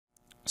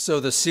So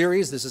the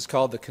series, this is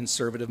called The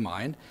Conservative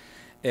Mind,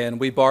 and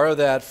we borrow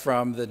that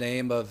from the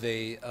name of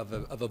a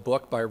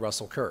book by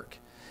Russell Kirk.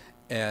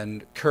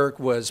 And Kirk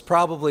was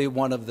probably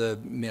one of the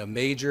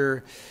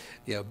major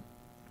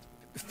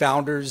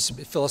founders,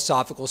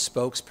 philosophical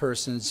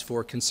spokespersons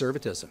for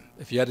conservatism.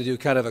 If you had to do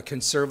kind of a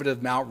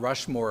conservative Mount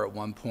Rushmore at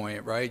one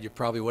point, right, you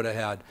probably would have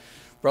had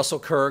Russell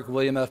Kirk,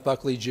 William F.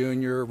 Buckley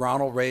Jr.,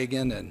 Ronald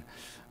Reagan, and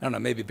I don't know,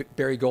 maybe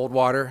Barry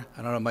Goldwater.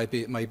 I don't know, might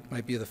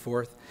be the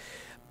fourth.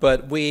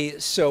 But we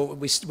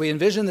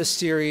envisioned this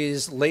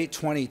series late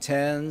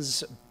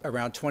 2010s,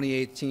 around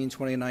 2018,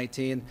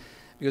 2019,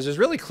 because it was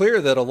really clear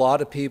that a lot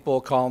of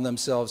people calling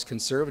themselves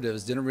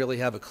conservatives didn't really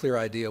have a clear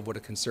idea of what a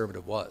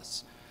conservative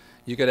was.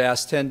 You could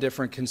ask 10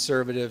 different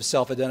conservatives,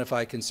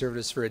 self-identified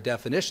conservatives for a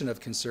definition of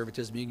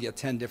conservatism, you can get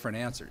 10 different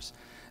answers.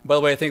 By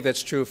the way, I think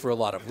that's true for a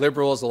lot of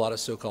liberals, a lot of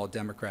so-called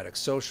democratic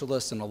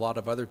socialists, and a lot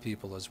of other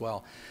people as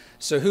well.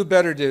 So who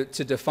better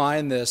to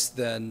define this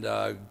than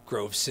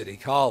Grove City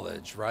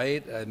College,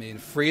 right? I mean,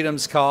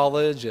 Freedom's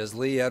College, as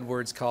Lee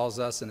Edwards calls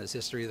us in his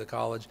history of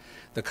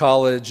the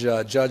college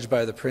judged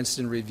by the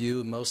Princeton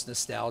Review, most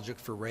nostalgic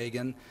for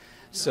Reagan.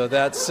 So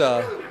that's,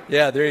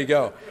 yeah, there you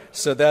go.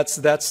 So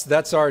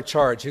that's our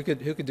charge. Who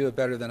could do it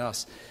better than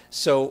us?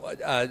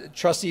 So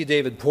Trustee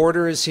David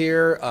Porter is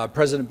here.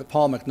 President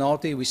Paul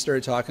McNulty, we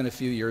started talking a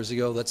few years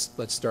ago.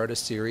 Let's start a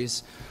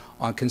series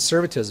on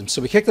conservatism.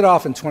 So we kicked it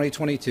off in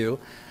 2022.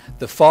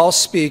 The fall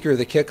speaker,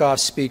 the kickoff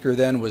speaker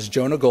then was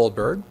Jonah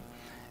Goldberg.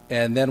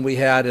 And then we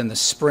had in the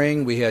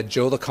spring, we had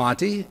Joe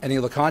LeConte. Any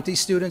LeConte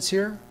students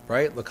here?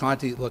 Right?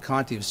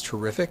 LeConte was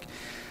terrific.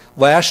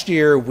 Last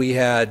year, we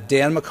had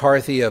Dan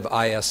McCarthy of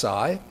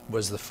ISI,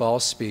 was the fall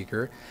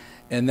speaker.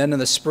 And then in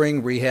the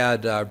spring, we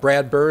had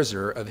Brad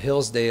Berzer of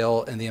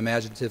Hillsdale and the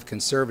Imaginative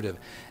Conservative.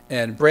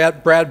 And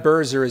Brad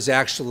Berzer is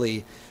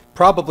actually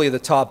probably the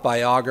top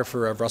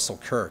biographer of Russell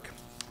Kirk.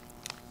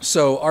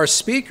 So our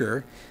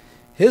speaker,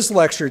 his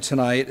lecture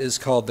tonight is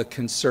called The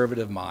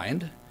Conservative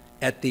Mind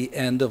at the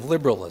End of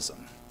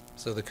Liberalism.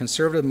 So The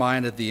Conservative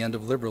Mind at the End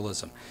of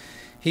Liberalism.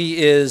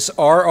 He is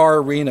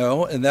R.R.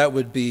 Reno, and that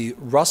would be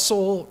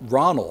Russell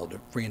Ronald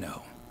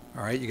Reno.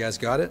 All right, you guys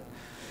got it?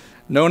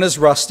 Known as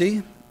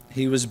Rusty,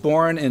 he was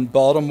born in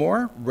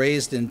Baltimore,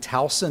 raised in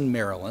Towson,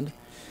 Maryland,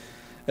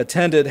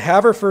 attended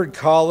Haverford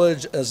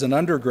College as an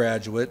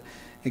undergraduate,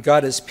 and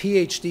got his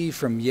PhD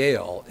from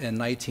Yale in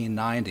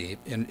 1990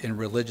 in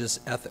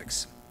religious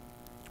ethics.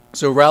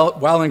 So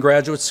while in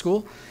graduate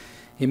school,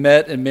 he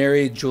met and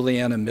married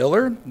Juliana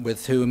Miller,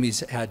 with whom he's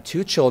had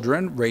 2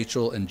 children,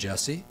 Rachel and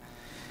Jesse.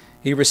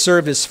 He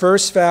received his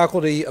first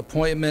faculty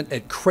appointment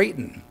at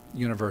Creighton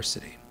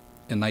University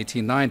in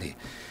 1990.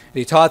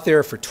 He taught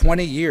there for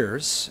 20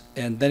 years,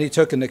 and then he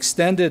took an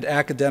extended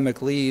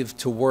academic leave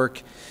to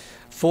work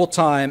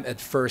full-time at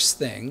First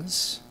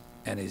Things,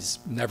 and he's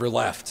never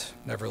left.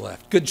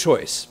 Good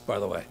choice, by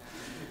the way.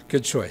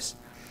 Good choice.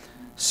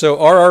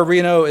 So R.R.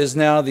 Reno is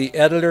now the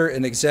editor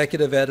and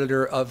executive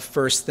editor of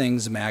First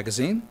Things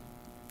magazine.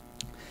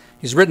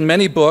 He's written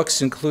many books,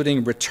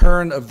 including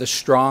Return of the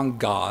Strong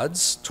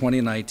Gods,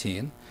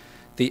 2019,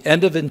 The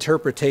End of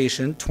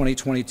Interpretation,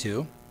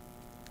 2022.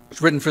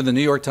 It's written for the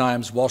New York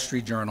Times, Wall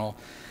Street Journal,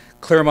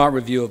 Claremont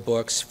Review of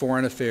Books,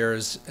 Foreign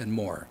Affairs, and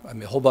more. I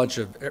mean, a whole bunch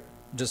of,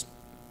 just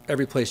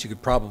every place you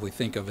could probably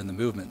think of in the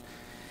movement.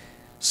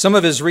 Some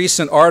of his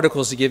recent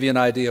articles to give you an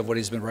idea of what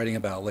he's been writing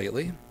about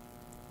lately.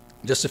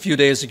 Just a few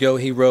days ago,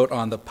 he wrote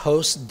on the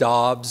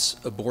post-Dobbs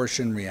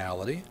abortion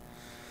reality.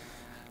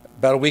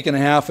 About a week and a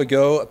half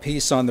ago, a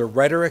piece on the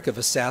rhetoric of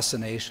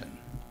assassination,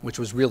 which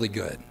was really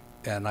good.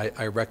 And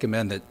I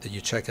recommend that you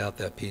check out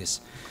that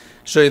piece.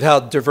 Show you how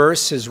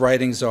diverse his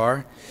writings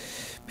are.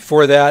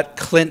 Before that,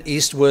 Clint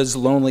Eastwood's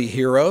Lonely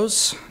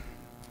Heroes.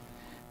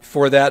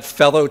 Before that,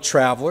 Fellow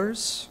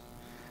Travelers,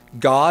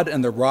 God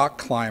and the Rock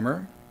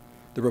Climber,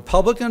 The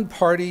Republican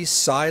Party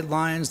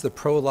Sidelines the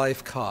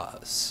Pro-Life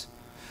Cause.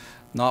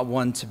 Not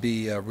one to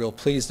be real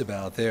pleased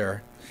about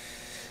there.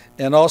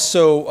 And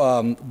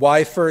also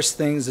why First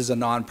Things is a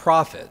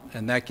nonprofit,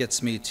 and that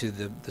gets me to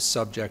the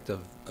subject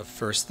of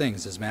First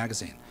Things, his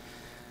magazine.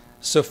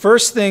 So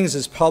First Things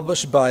is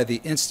published by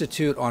the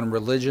Institute on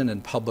Religion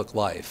and Public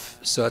Life.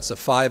 So it's a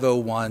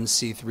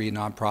 501c3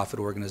 nonprofit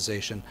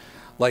organization,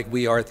 like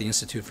we are at the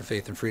Institute for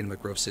Faith and Freedom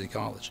at Grove City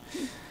College.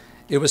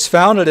 It was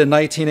founded in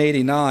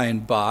 1989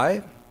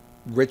 by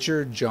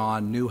Richard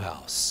John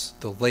Newhouse,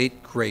 the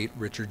late, great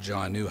Richard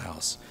John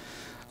Newhouse,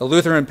 a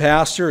Lutheran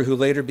pastor who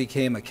later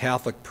became a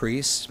Catholic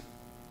priest,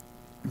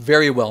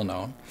 very well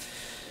known.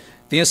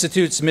 The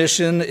Institute's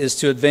mission is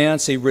to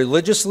advance a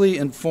religiously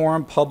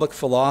informed public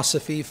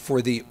philosophy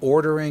for the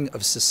ordering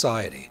of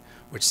society,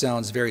 which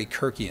sounds very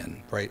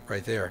Kirkian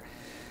right there.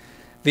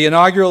 The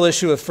inaugural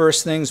issue of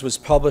First Things was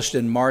published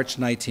in March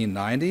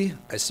 1990.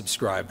 I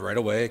subscribed right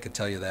away, I could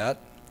tell you that.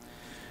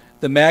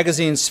 The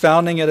magazine's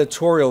founding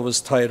editorial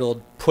was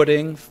titled,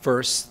 Putting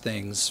First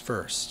Things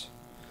First.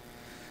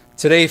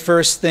 Today,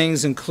 First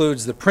Things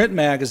includes the print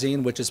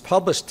magazine, which is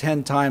published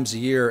 10 times a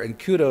year, and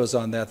kudos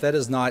on that. That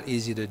is not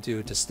easy to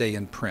do, to stay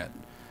in print.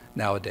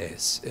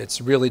 nowadays.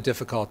 It's really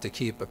difficult to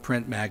keep a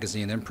print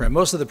magazine in print.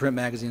 Most of the print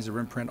magazines that are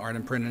in print aren't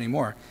in print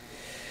anymore.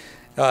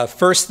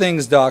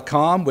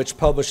 Firstthings.com, which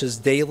publishes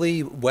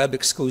daily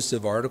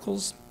web-exclusive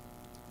articles.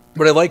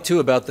 What I like, too,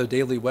 about the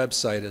daily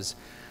website is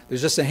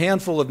there's just a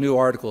handful of new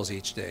articles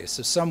each day.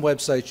 So some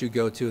websites you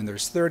go to, and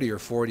there's 30 or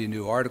 40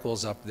 new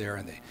articles up there,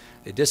 and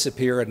they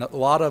disappear, and a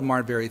lot of them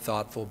aren't very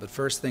thoughtful, but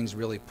First Things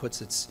really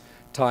puts its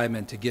time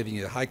into giving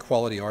you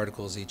high-quality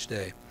articles each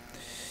day.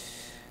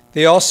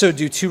 They also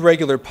do 2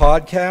 regular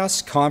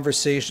podcasts,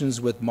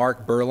 Conversations with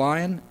Mark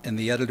Berline and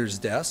The Editor's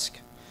Desk.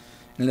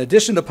 In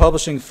addition to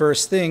publishing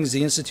First Things,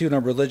 the Institute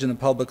on Religion and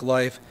Public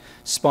Life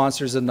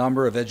sponsors a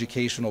number of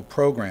educational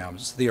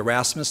programs. The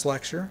Erasmus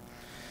Lecture,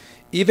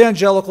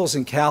 Evangelicals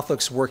and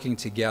Catholics Working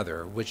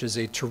Together, which is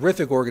a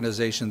terrific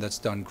organization that's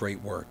done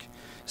great work.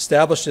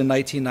 Established in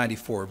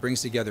 1994, it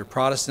brings together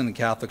Protestant and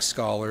Catholic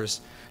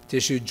scholars to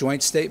issue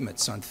joint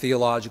statements on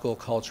theological,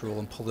 cultural,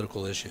 and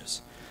political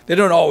issues. They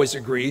don't always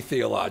agree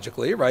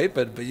theologically, right?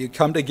 But you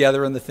come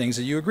together on the things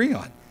that you agree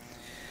on.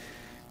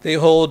 They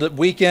hold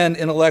weekend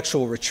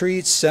intellectual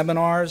retreats,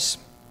 seminars,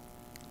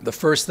 the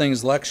First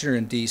Things Lecture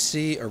in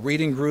D.C., a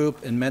reading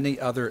group, and many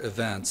other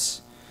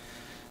events.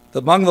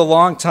 Among the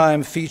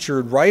longtime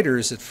featured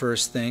writers at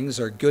First Things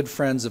are good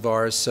friends of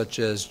ours such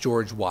as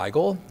George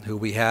Weigel, who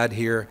we had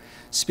here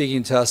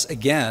speaking to us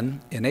again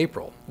in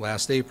April,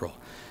 last April.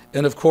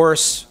 And of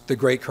course, the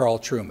great Carl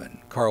Trueman.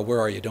 Carl, where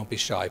are you? Don't be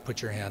shy.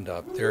 Put your hand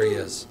up. There he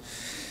is.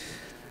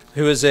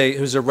 Who's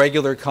a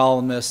regular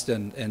columnist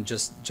and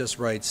just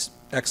writes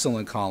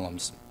excellent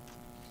columns.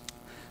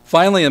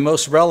 Finally, and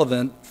most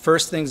relevant,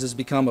 First Things has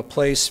become a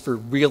place for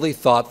really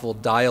thoughtful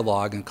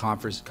dialogue and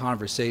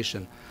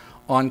conversation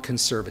on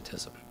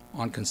conservatism.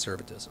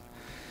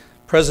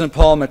 President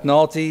Paul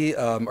McNulty,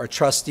 our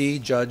trustee,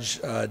 Judge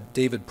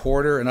David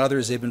Porter, and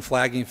others, they've been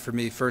flagging for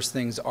me First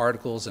Things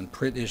articles and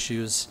print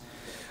issues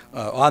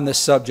on this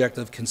subject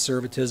of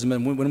conservatism.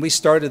 And when we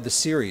started the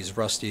series,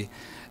 Rusty,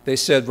 they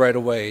said right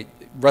away,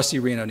 Rusty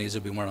Reno needs to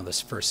be one of the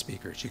first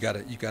speakers. You got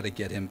to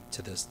get him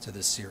to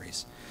this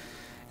series.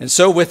 And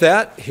so with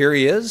that, here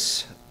he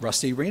is,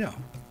 Rusty Reno.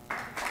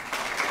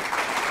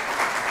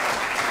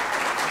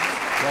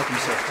 Welcome,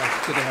 sir.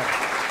 Good to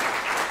have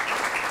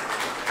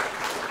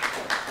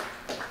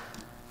you.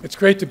 It's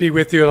great to be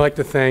with you. I'd like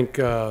to thank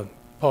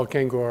Paul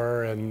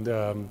Kengor and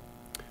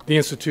the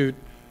Institute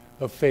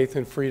of Faith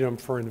and Freedom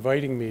for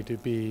inviting me to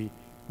be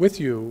with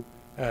you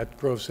at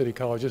Grove City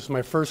College. This is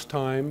my first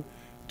time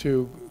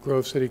to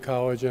Grove City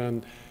College,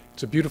 and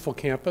it's a beautiful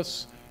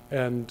campus,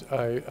 and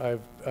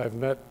I've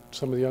met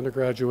some of the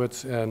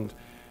undergraduates and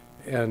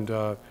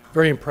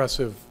very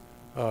impressive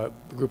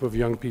group of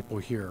young people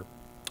here.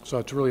 So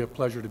it's really a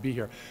pleasure to be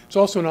here. It's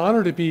also an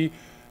honor to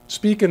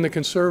speak in the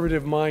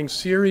Conservative Mind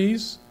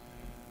series.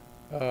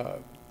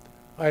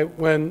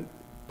 When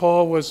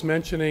Paul was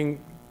mentioning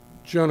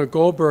Jonah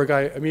Goldberg,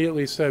 I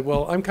immediately said,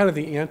 well, I'm kind of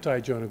the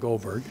anti-Jonah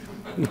Goldberg.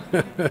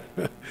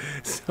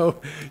 So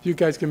you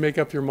guys can make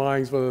up your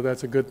minds whether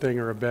that's a good thing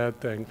or a bad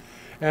thing.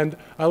 And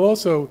I'll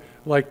also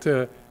like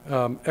to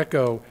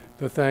echo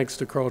the thanks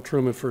to Carl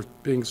Trueman for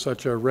being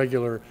such a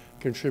regular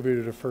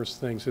contributor to First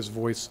Things. His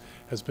voice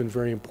has been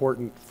very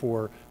important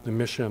for the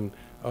mission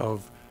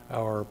of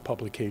our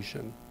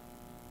publication.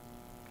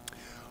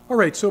 All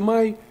right, so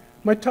my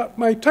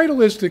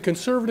title is The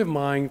Conservative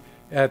Mind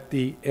at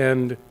the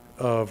End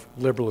of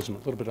Liberalism. A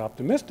little bit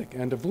optimistic,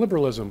 end of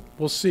liberalism.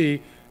 We'll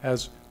see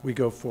as we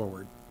go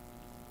forward.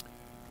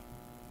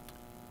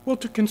 Well,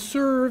 to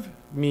conserve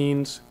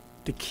means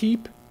to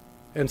keep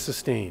and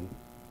sustain.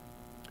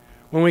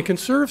 When we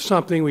conserve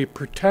something, we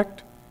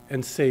protect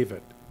and save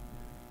it.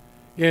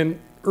 In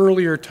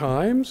earlier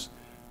times,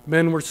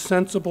 men were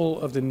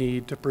sensible of the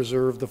need to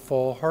preserve the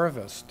fall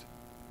harvest,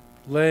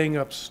 laying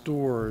up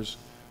stores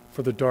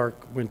for the dark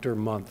winter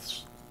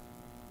months.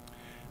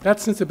 That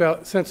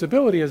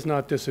sensibility has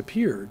not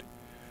disappeared.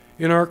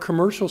 In our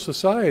commercial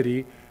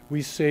society,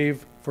 we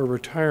save for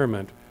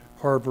retirement,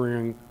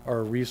 harboring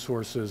our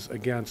resources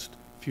against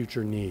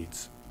future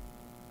needs.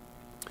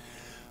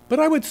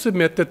 But I would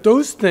submit that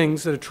those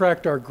things that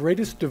attract our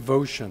greatest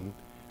devotion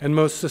and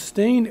most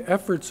sustained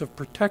efforts of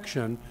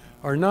protection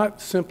are not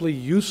simply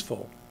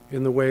useful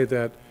in the way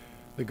that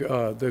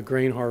the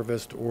grain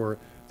harvest or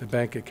the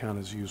bank account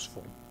is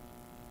useful.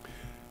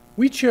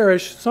 We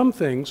cherish some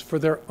things for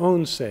their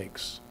own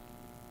sakes.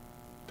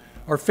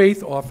 Our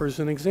faith offers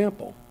an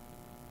example.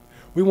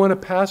 We want to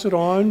pass it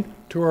on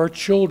to our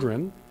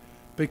children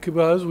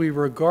because we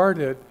regard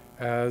it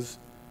as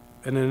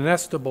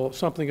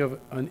something of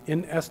an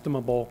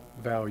inestimable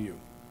value.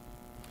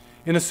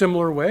 In a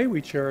similar way,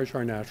 we cherish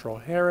our national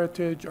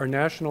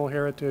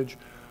heritage,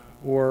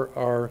 or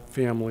our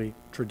family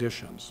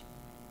traditions.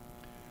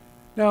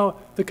 Now,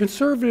 the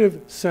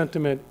conservative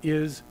sentiment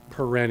is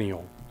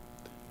perennial.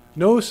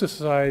 No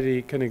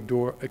society can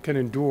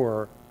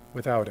endure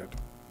without it.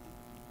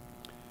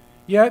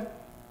 Yet,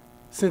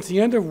 since the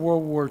end of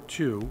World War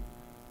II,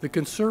 the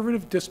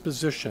conservative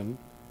disposition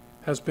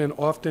has been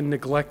often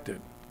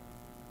neglected.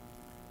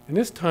 In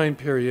this time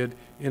period,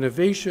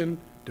 innovation,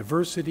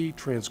 diversity,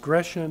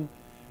 transgression,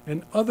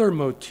 and other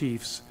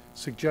motifs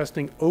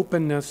suggesting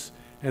openness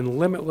and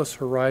limitless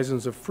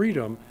horizons of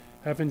freedom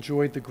have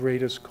enjoyed the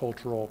greatest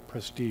cultural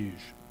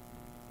prestige.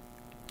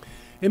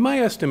 In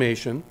my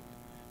estimation,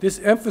 this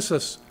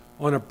emphasis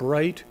on a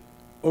bright,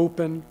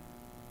 open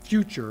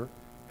future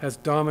has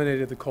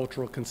dominated the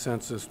cultural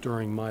consensus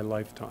during my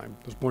lifetime.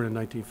 I was born in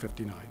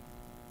 1959.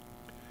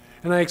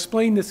 And I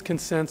explain this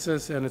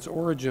consensus and its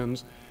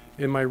origins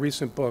in my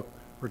recent book,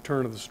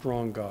 Return of the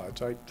Strong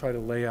Gods. I try to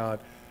lay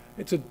out,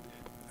 it's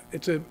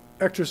an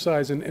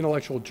exercise in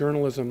intellectual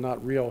journalism,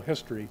 not real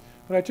history,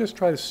 but I just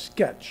try to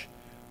sketch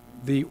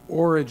the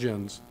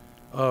origins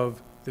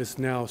of this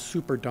now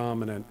super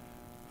dominant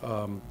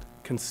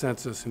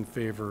consensus in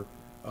favor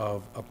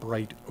of a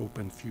bright,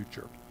 open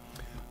future.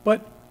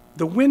 But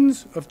the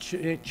winds of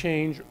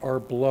change are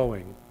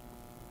blowing.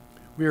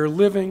 We are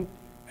living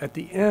at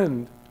the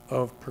end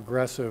of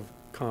progressive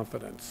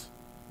confidence.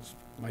 That's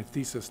my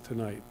thesis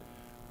tonight.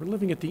 We're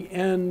living at the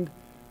end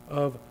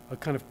of a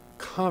kind of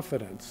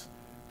confidence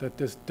that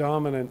this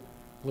dominant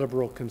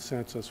liberal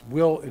consensus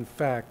will, in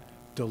fact,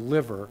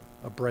 deliver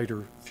a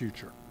brighter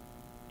future.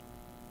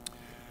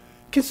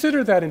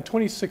 Consider that in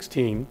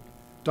 2016,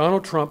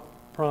 Donald Trump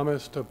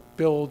promised to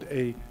build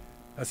a,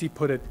 as he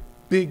put it,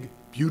 big,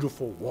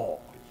 beautiful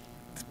wall.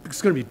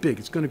 It's going to be big,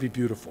 it's going to be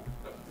beautiful.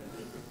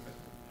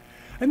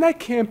 And that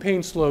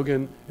campaign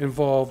slogan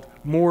involved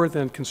more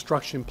than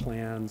construction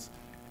plans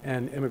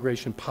and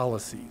immigration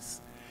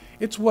policies.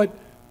 It's what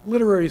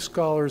literary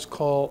scholars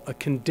call a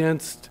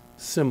condensed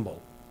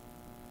symbol.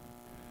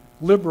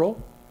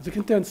 Liberal is a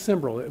condensed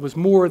symbol. It was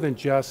more than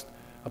just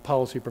a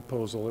policy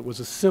proposal. It was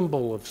a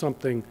symbol of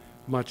something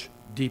much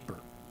deeper.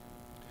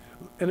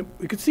 And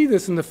we could see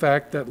this in the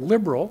fact that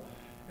liberal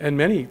and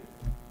many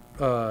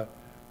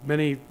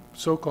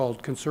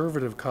so-called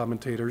conservative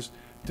commentators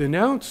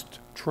denounced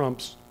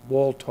Trump's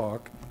wall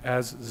talk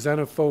as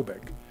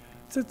xenophobic.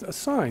 It's a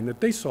sign that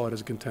they saw it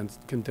as a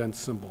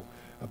condensed symbol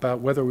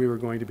about whether we were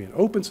going to be an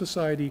open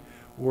society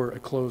or a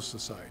closed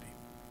society.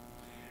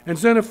 And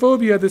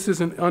xenophobia, this is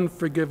an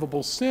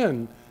unforgivable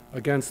sin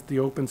against the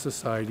open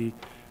society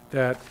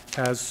that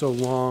has so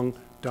long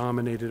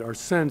dominated our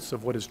sense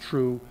of what is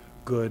true,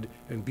 good,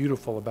 and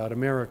beautiful about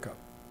America.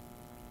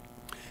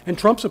 And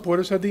Trump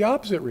supporters had the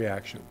opposite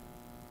reaction.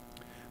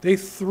 They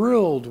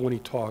thrilled when he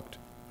talked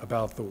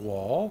about the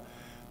wall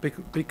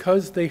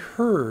because they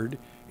heard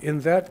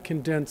in that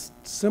condensed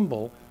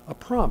symbol a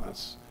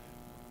promise.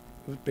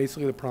 It was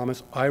basically the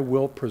promise, I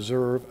will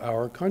preserve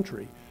our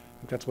country. I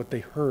think that's what they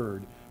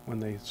heard when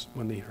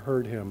they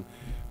heard him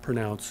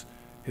pronounce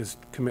his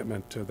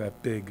commitment to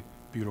that big,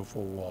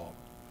 beautiful wall.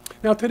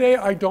 Now today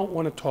I don't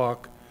want to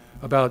talk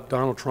about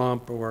Donald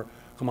Trump or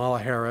Kamala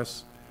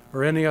Harris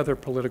or any other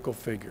political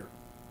figure.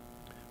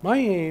 My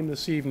aim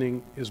this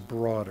evening is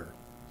broader.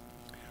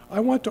 I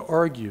want to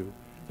argue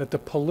that the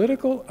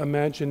political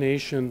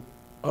imagination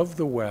of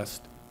the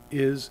West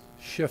is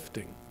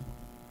shifting.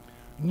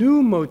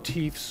 New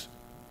motifs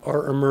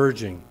are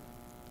emerging,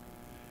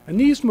 and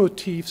these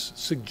motifs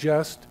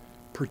suggest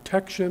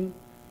protection,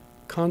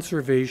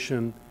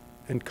 conservation,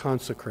 and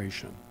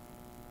consecration.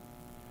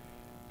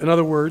 In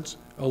other words,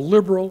 a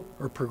liberal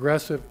or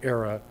progressive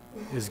era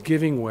is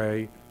giving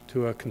way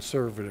to a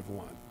conservative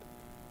one.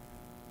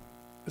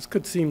 This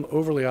could seem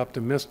overly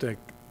optimistic,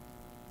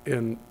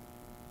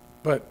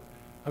 but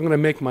I'm going to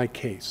make my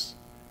case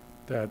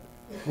that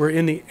we're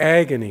in the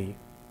agony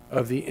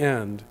of the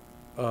end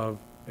of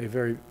a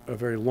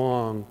very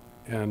long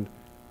and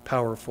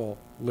powerful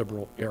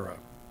liberal era.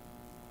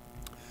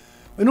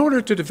 In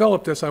order to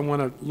develop this, I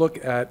want to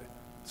look at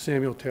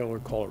Samuel Taylor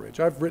Coleridge.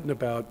 I've written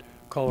about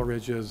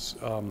Coleridge's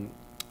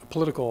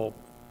political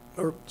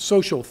or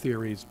social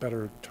theories,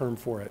 better term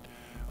for it,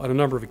 on a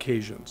number of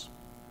occasions.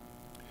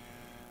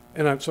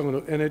 And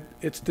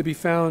it's to be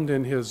found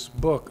in his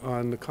book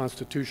on the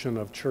Constitution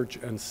of Church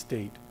and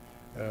State.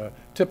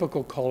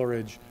 Typical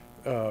Coleridge,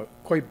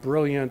 quite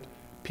brilliant,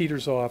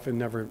 peters off and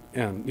never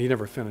end. He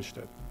never finished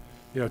it.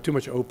 You know, too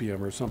much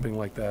opium or something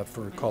like that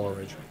for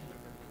Coleridge.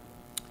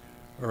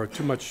 Or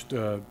too much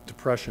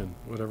depression,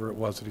 whatever it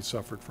was that he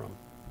suffered from.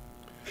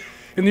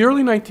 In the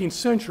early 19th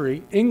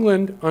century,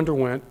 England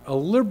underwent a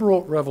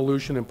liberal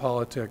revolution in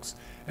politics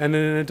and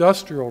an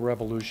industrial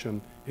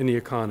revolution in the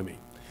economy.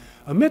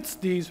 Amidst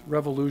these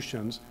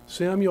revolutions,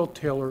 Samuel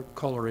Taylor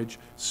Coleridge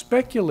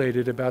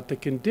speculated about the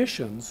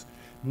conditions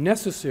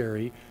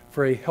necessary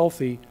for a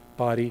healthy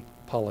body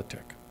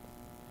politic.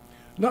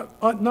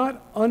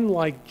 Not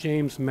unlike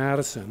James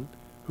Madison,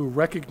 who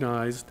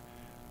recognized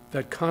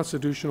that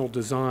constitutional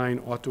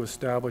design ought to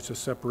establish a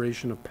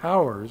separation of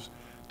powers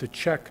to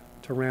check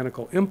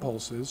tyrannical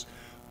impulses,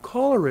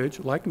 Coleridge,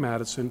 like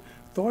Madison,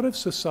 thought of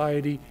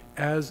society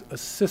as a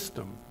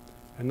system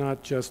and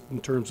not just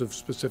in terms of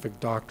specific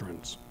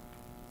doctrines.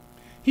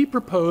 He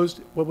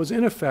proposed what was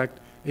in effect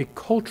a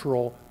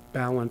cultural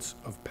balance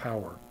of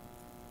power,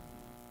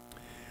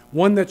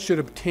 one that should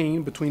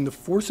obtain between the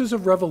forces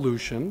of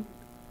revolution,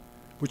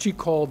 which he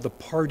called the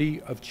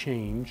party of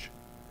change,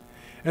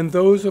 and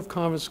those of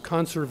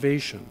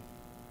conservation,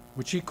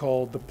 which he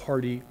called the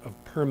party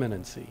of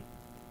permanency.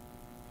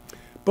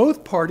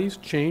 Both parties,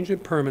 change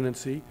and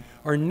permanency,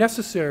 are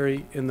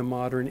necessary in the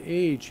modern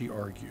age, he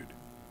argued,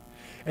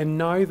 and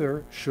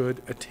neither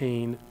should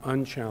attain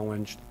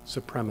unchallenged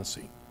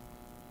supremacy.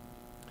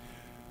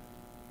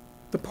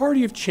 The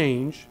party of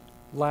change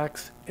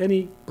lacks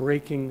any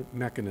braking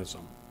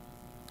mechanism.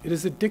 It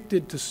is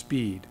addicted to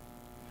speed.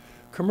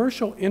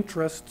 Commercial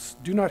interests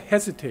do not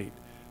hesitate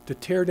to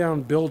tear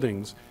down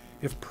buildings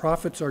if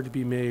profits are to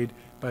be made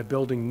by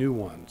building new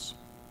ones.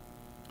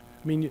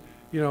 I mean,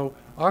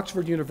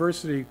 Oxford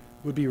University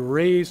would be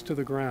razed to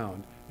the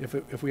ground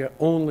if we had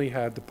only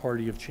had the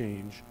party of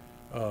change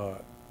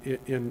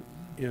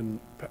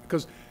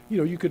because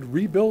you could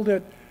rebuild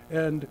it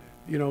and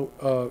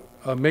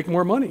make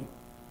more money.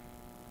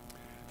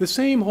 The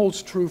same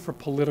holds true for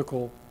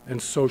political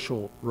and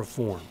social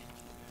reform.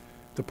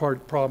 The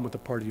problem with the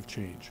party of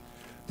change.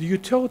 The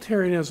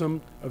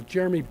utilitarianism of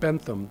Jeremy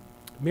Bentham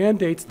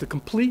mandates the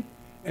complete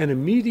and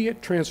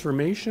immediate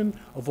transformation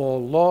of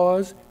all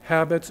laws,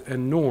 habits,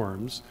 and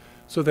norms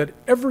so that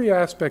every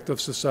aspect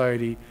of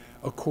society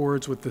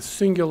accords with the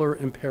singular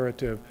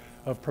imperative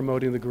of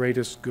promoting the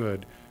greatest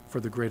good for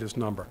the greatest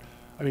number.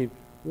 I mean,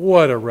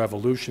 what a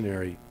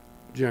revolutionary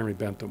Jeremy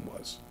Bentham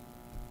was.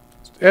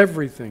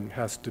 Everything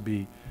has to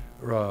be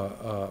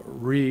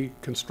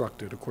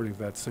reconstructed according to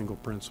that single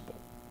principle.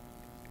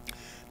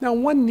 Now,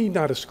 one need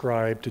not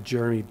ascribe to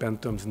Jeremy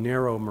Bentham's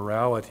narrow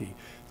morality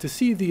to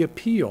see the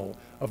appeal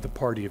of the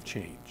party of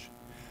change.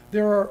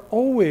 There are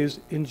always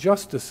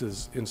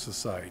injustices in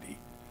society,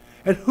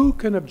 and who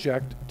can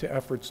object to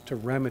efforts to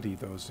remedy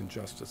those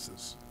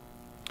injustices?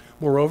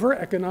 Moreover,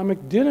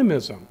 economic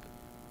dynamism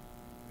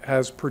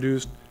has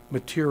produced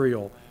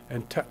material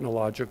and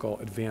technological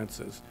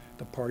advances.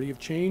 The party of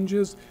change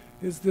is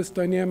this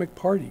dynamic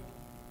party.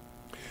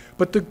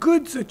 But the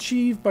goods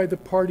achieved by the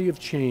party of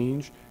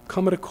change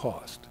come at a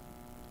cost.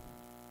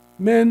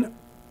 Men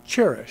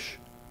cherish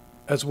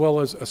as well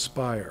as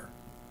aspire.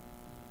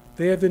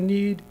 They have the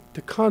need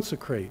to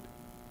consecrate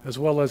as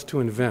well as to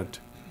invent.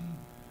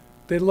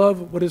 They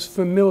love what is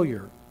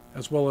familiar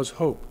as well as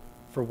hope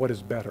for what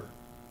is better.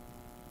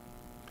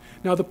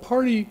 Now, the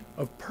party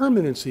of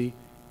permanency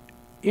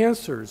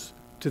answers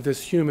to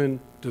this human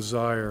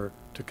desire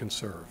to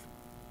conserve.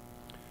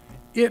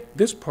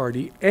 This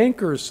party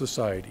anchors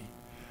society,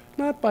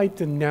 not by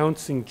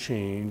denouncing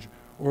change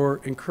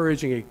or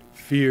encouraging a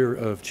fear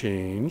of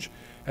change,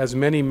 as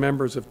many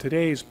members of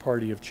today's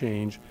party of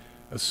change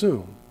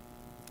assume.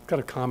 It's got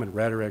a common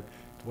rhetoric.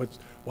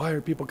 Why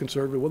are people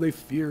conservative? Well, they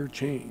fear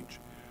change.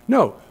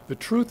 No, the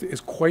truth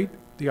is quite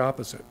the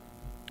opposite.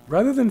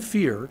 Rather than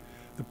fear,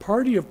 the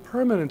party of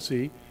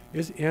permanency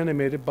is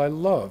animated by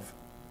love.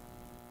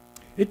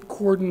 It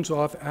cordons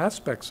off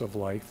aspects of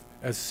life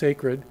as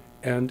sacred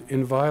and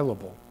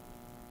inviolable.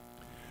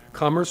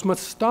 Commerce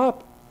must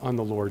stop on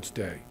the Lord's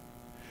day.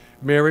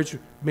 Marriage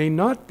may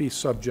not be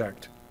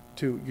subject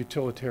to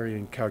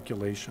utilitarian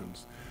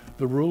calculations.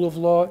 The rule of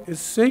law is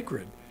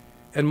sacred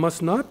and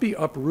must not be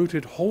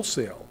uprooted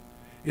wholesale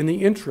in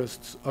the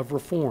interests of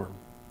reform.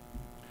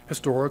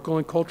 Historical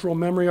and cultural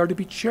memory are to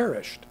be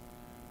cherished,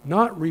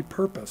 not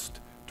repurposed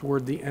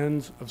toward the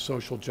ends of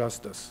social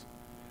justice.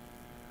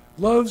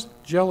 Love's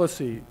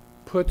jealousy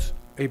puts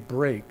a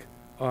brake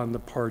on the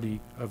party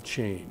of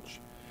change.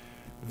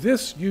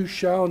 This you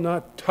shall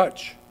not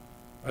touch,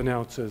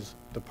 announces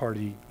the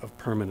party of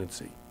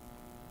permanency.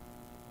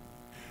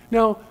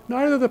 Now,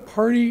 neither the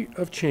party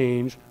of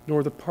change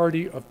nor the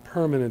party of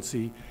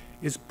permanency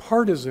is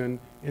partisan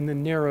in the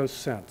narrow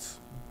sense.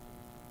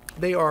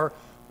 They are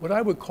what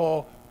I would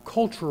call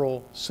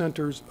cultural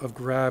centers of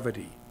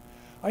gravity.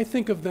 I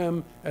think of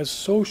them as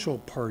social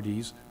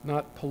parties,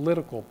 not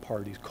political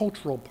parties,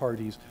 cultural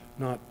parties,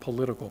 not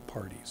political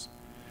parties.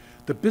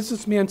 The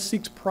businessman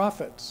seeks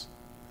profits.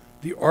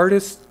 The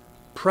artist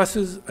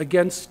presses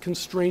against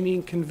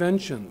constraining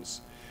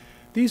conventions.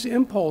 These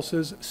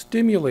impulses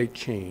stimulate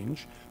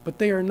change, but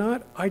they are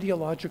not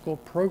ideological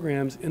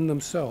programs in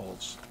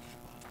themselves.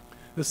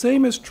 The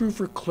same is true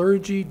for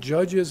clergy,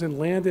 judges, and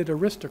landed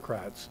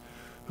aristocrats,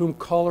 whom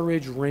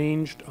Coleridge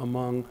ranged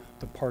among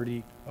the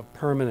party of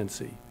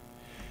permanency.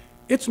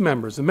 Its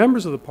members, the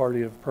members of the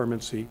party of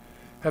permanency,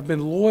 have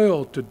been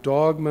loyal to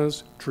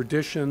dogmas,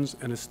 traditions,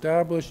 and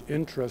established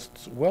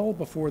interests well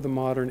before the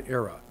modern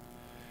era.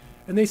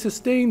 And they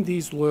sustain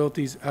these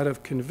loyalties out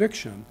of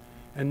conviction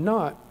and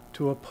not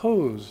to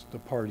oppose the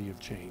party of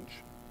change.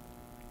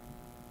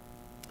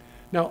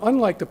 Now,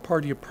 unlike the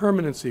party of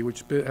permanency,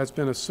 which has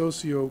been a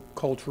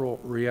socio-cultural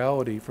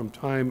reality from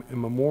time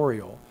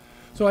immemorial,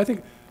 so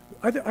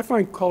I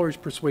find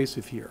Coleridge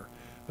persuasive here.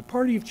 The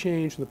party of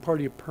change and the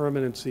party of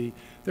permanency,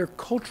 they're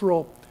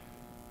cultural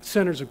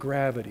centers of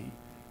gravity.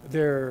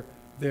 They're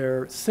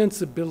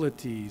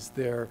sensibilities,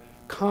 they're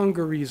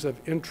congeries of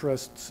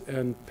interests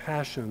and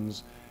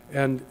passions,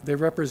 and they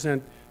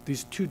represent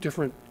these two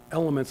different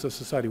elements of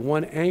society.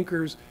 One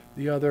anchors,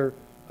 the other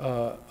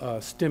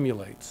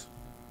stimulates.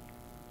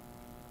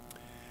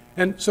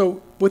 And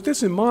so with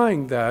this in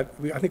mind, I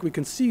think we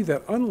can see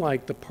that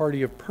unlike the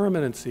party of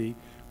permanency,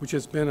 which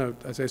has been,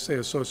 as I say, a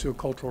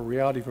sociocultural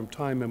reality from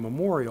time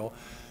immemorial,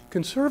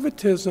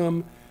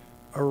 conservatism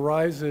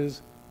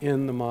arises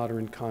in the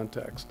modern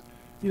context.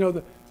 You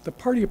know, the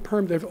party of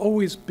they've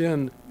always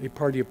been a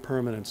party of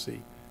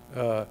permanency,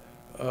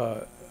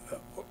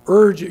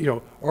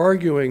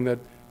 arguing that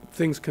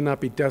things cannot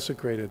be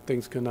desecrated,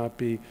 things cannot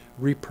be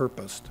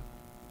repurposed.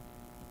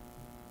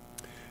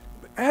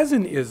 As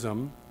an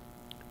ism,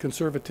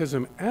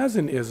 conservatism as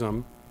an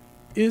ism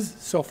is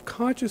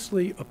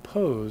self-consciously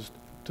opposed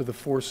to the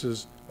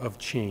forces of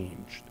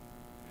change.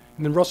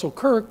 And then Russell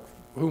Kirk,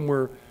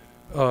 whom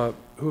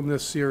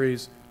this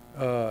series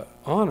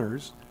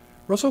honors,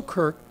 Russell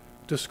Kirk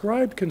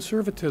described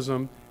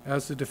conservatism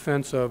as the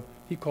defense of,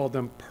 he called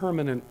them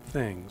permanent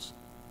things.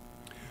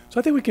 So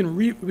I think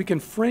we can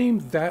frame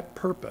that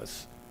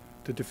purpose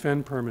to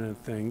defend permanent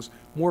things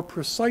more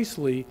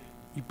precisely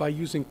by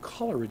using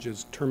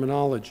Coleridge's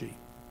terminology.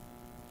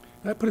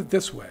 And I put it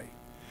this way: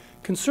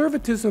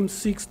 conservatism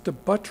seeks to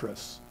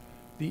buttress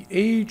the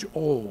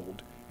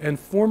age-old and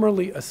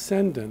formerly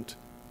ascendant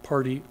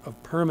party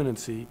of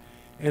permanency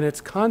and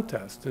its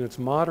contest, in its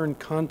modern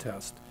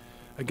contest,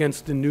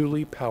 against the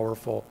newly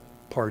powerful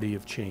party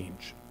of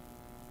change.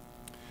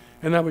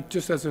 And I would,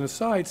 just as an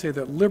aside, say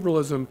that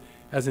liberalism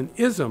as an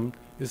ism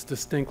is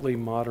distinctly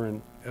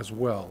modern as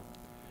well.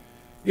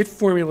 It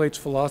formulates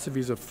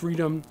philosophies of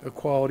freedom,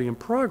 equality, and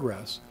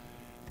progress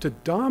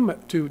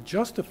to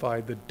justify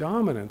the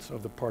dominance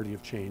of the party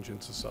of change in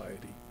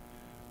society.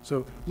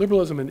 So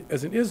liberalism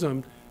as an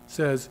ism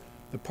says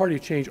the party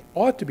of change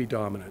ought to be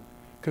dominant.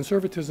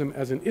 Conservatism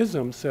as an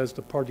ism says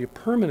the party of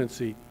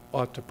permanency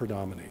ought to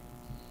predominate.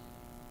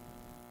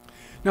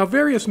 Now,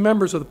 various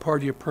members of the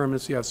party of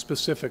permanency have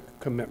specific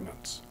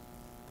commitments.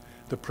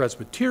 The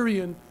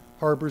Presbyterian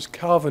harbors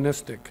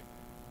Calvinistic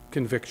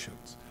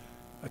convictions.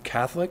 A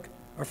Catholic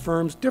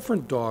affirms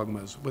different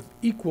dogmas with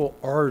equal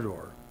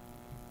ardor.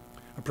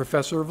 A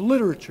professor of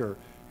literature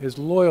is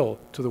loyal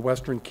to the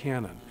Western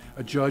canon.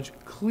 A judge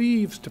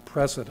cleaves to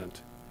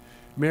precedent.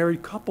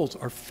 Married couples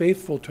are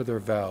faithful to their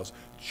vows.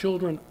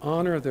 Children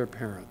honor their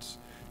parents.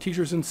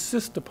 Teachers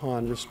insist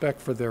upon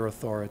respect for their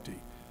authority.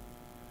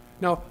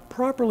 Now,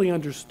 properly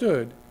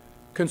understood,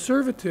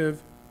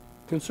 conservatism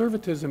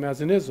as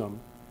an ism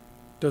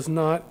does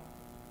not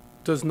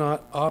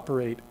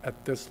operate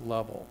at this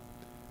level.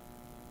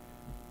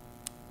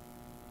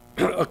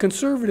 A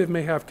conservative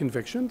may have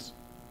convictions,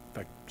 in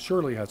fact,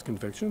 surely has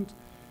convictions.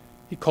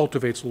 He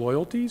cultivates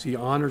loyalties, he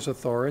honors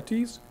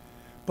authorities,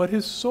 but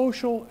his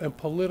social and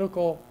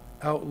political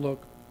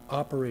outlook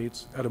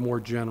operates at a more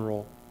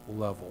general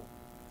level.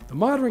 The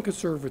modern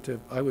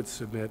conservative, I would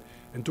submit,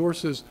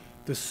 endorses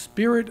the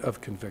spirit of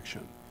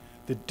conviction,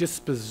 the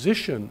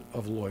disposition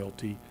of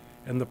loyalty,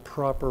 and the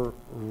proper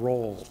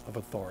role of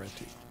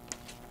authority.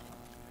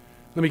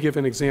 Let me give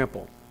an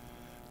example.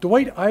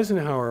 Dwight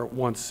Eisenhower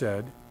once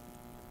said,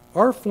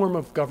 "Our form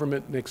of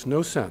government makes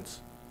no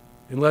sense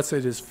unless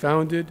it is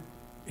founded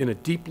in a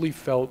deeply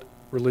felt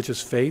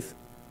religious faith,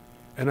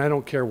 and I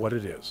don't care what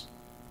it is."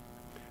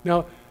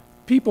 Now,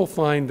 people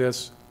find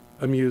this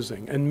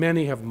amusing, and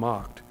many have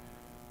mocked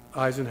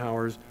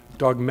Eisenhower's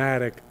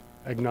dogmatic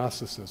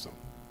agnosticism,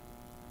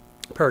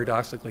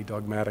 paradoxically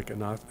dogmatic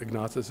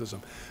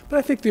agnosticism. But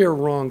I think they are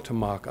wrong to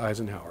mock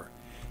Eisenhower.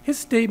 His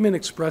statement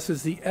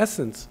expresses the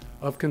essence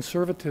of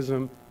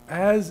conservatism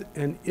as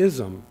an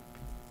ism.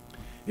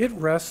 It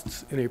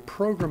rests in a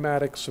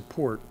programmatic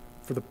support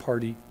for the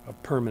party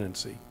of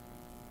permanency.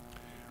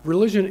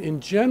 Religion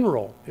in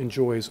general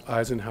enjoys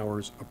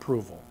Eisenhower's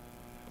approval,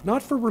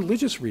 not for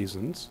religious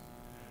reasons,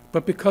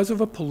 but because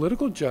of a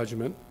political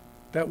judgment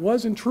that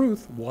was in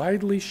truth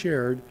widely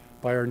shared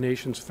by our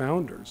nation's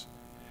founders.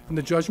 And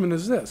the judgment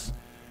is this,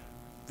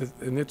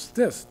 and it's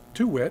this,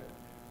 to wit,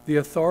 the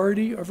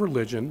authority of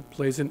religion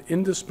plays an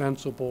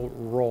indispensable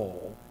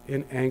role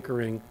in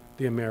anchoring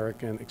the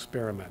American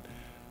experiment.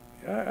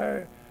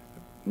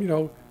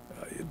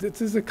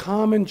 This is a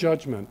common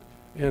judgment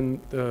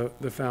in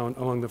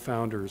among the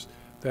founders,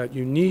 that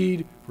you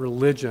need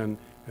religion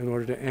in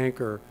order to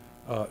anchor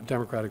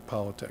democratic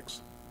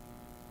politics.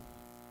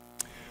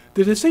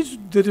 The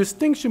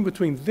distinction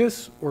between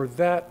this or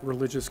that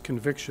religious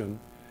conviction,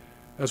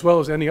 as well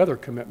as any other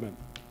commitment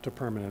to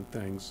permanent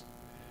things,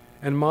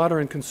 and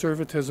modern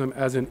conservatism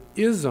as an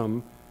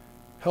ism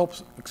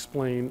helps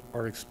explain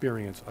our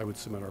experience, I would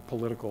submit, our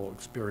political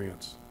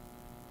experience.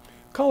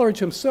 Coleridge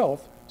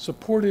himself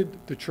supported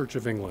the Church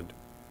of England,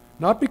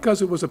 not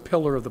because it was a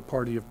pillar of the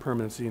party of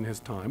permanency in his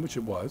time, which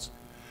it was,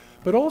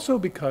 but also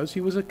because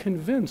he was a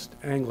convinced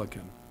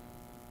Anglican.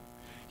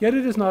 Yet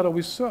it is not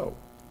always so.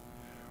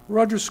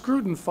 Roger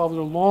Scruton followed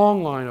a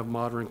long line of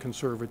modern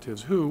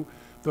conservatives who,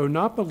 though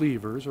not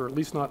believers, or at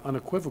least not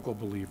unequivocal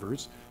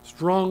believers,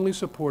 strongly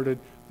supported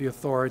the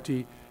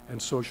authority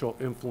and social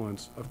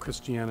influence of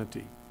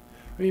Christianity.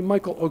 I mean,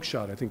 Michael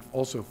Oakeshott, I think,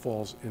 also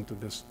falls into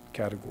this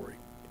category.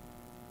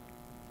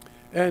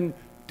 And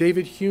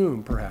David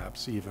Hume,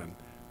 perhaps, even.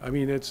 I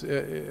mean, there's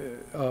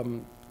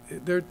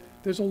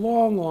a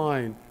long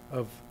line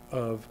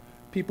of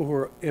people who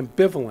are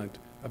ambivalent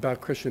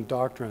about Christian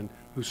doctrine,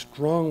 who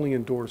strongly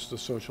endorse the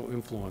social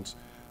influence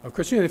of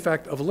Christianity. In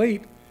fact, of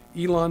late,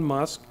 Elon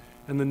Musk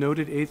and the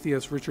noted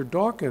atheist Richard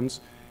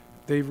Dawkins,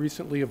 they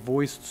recently have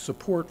voiced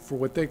support for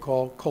what they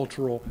call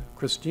cultural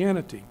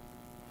Christianity.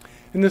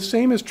 And the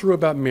same is true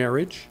about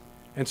marriage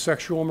and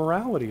sexual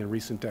morality in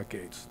recent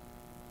decades.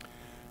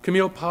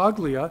 Camille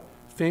Paglia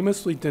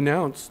famously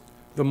denounced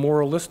the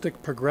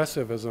moralistic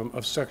progressivism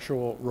of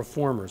sexual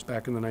reformers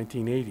back in the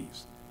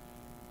 1980s.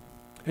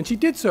 And she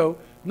did so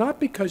not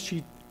because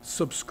she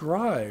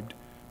subscribed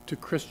to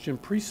Christian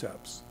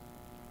precepts,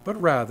 but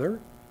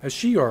rather, as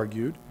she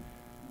argued,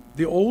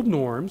 the old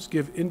norms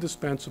give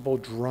indispensable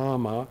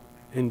drama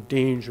and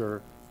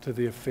danger to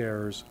the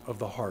affairs of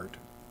the heart.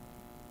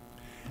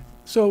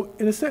 So,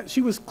 in a sense,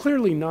 she was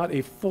clearly not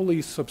a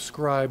fully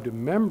subscribed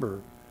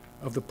member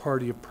of the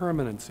party of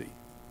permanency.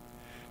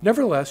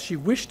 Nevertheless, she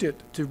wished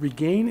it to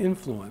regain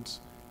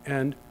influence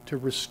and to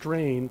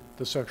restrain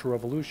the sexual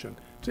revolution.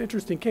 It's an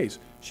interesting case.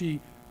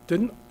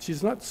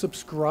 She's not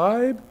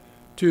subscribed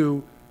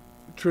to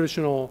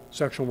traditional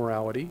sexual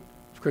morality,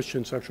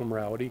 Christian sexual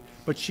morality,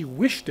 but she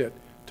wished it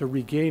to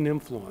regain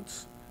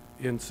influence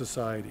in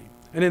society.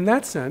 And in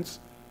that sense,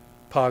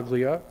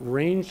 Paglia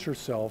ranged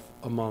herself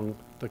among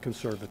the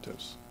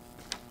conservatives.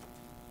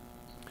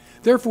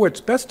 Therefore,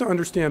 it's best to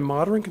understand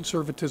modern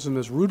conservatism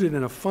as rooted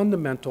in a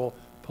fundamental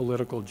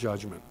political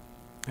judgment.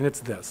 And it's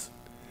this: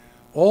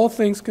 all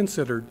things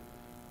considered,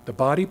 the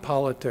body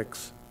politic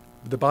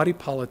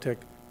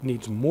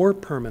needs more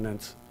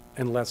permanence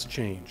and less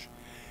change.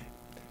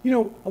 You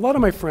know, a lot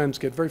of my friends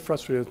get very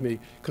frustrated with me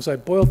because I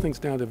boil things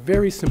down to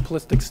very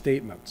simplistic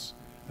statements.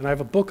 And I have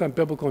a book on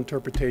biblical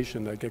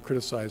interpretation that I get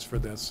criticized for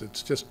this.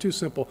 It's just too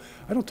simple.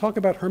 I don't talk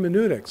about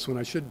hermeneutics when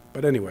I should,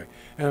 but anyway.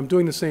 And I'm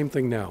doing the same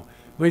thing now.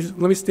 Let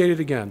me state it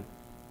again.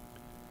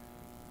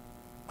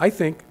 I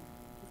think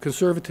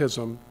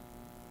conservatism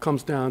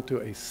comes down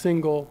to a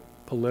single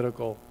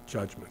political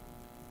judgment.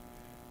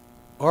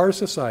 Our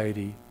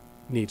society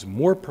needs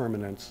more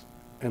permanence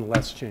and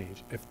less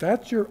change. If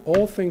that's your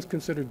all things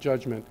considered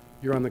judgment,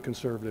 you're on the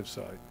conservative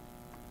side.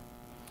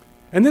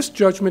 And this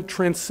judgment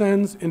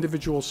transcends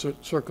individual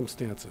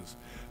circumstances.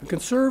 A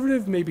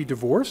conservative may be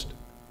divorced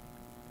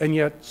and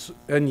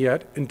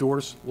yet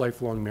endorse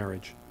lifelong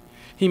marriage.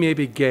 He may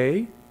be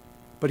gay,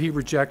 but he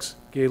rejects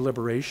gay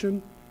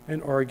liberation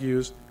and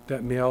argues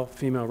that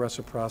male-female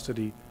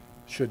reciprocity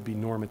should be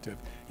normative.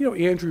 You know,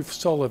 Andrew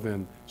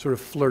Sullivan sort of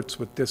flirts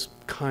with this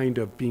kind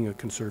of being a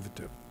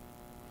conservative.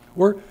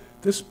 Or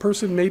this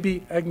person may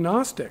be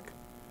agnostic,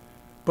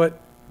 but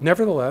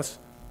nevertheless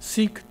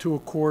seek to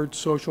accord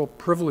social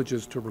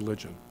privileges to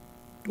religion.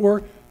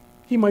 Or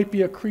he might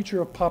be a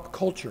creature of pop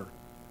culture,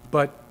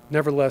 but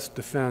nevertheless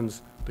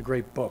defends the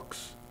great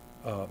books.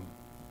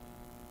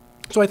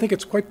 So I think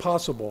it's quite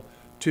possible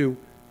to,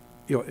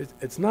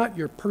 it's not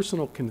your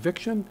personal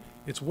conviction,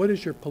 it's what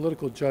is your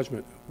political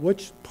judgment.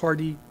 Which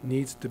party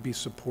needs to be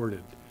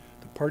supported?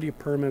 The party of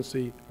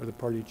permanency or the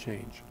party of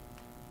change?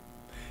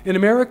 In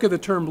America, the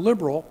term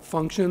liberal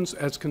functions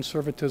as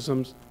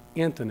conservatism's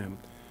antonym,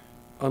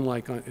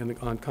 unlike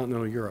on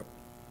continental Europe.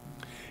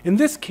 In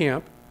this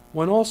camp,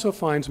 one also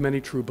finds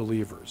many true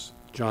believers.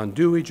 John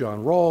Dewey,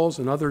 John Rawls,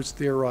 and others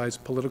theorize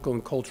political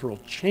and cultural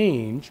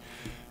change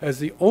as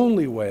the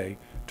only way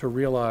to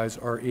realize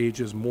our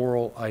age's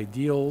moral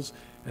ideals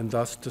and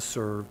thus to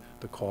serve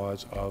the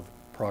cause of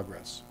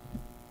progress.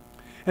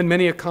 And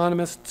many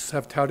economists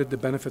have touted the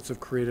benefits of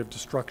creative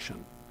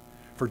destruction.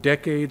 For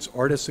decades,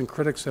 artists and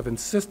critics have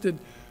insisted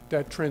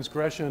that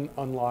transgression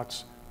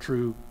unlocks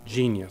true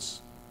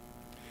genius.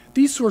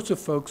 These sorts of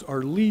folks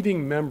are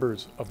leading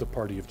members of the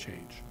party of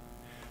change.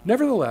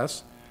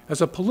 Nevertheless,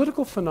 as a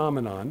political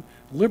phenomenon,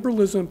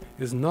 liberalism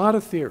is not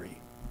a theory.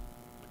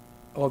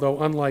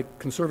 Although unlike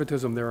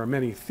conservatism, there are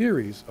many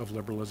theories of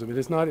liberalism, it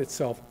is not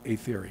itself a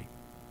theory.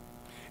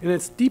 In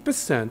its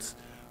deepest sense,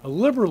 a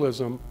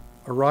liberalism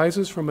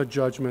arises from a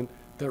judgment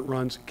that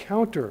runs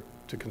counter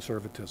to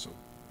conservatism.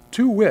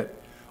 To wit,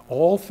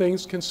 all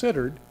things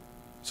considered,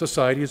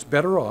 society is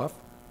better off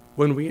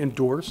when we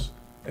endorse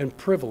and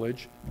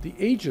privilege the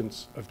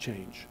agents of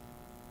change.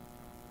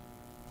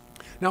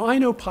 Now, I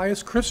know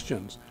pious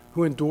Christians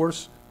who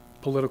endorse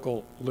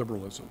political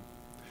liberalism.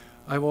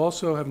 I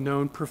also have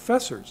known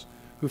professors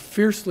who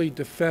fiercely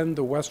defend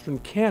the Western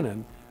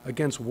canon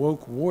against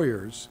woke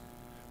warriors,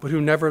 but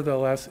who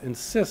nevertheless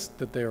insist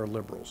that they are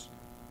liberals.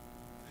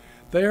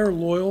 They are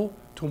loyal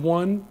to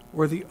one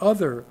or the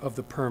other of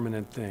the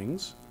permanent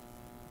things,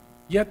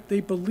 yet they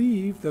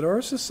believe that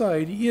our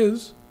society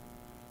is,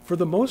 for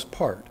the most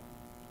part,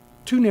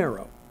 too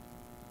narrow,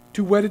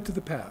 too wedded to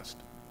the past,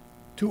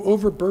 too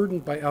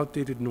overburdened by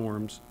outdated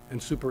norms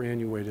and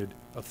superannuated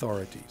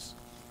authorities.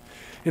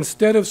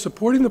 Instead of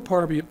supporting the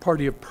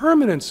party of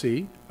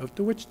permanency,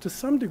 to which to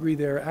some degree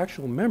they are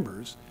actual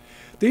members,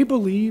 they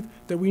believe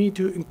that we need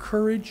to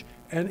encourage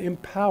and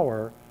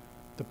empower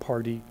the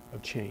party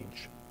of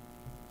change.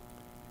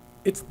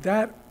 It's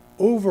that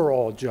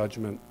overall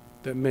judgment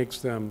that makes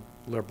them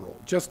liberal,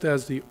 just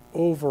as the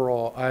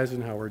overall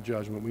Eisenhower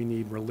judgment, we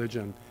need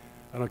religion,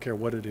 I don't care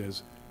what it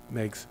is,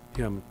 makes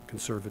him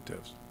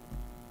conservative.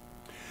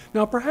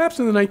 Now, perhaps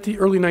in the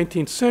early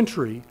 19th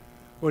century,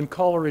 when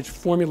Coleridge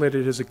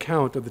formulated his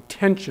account of the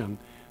tension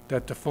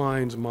that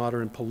defines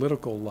modern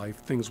political life,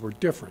 things were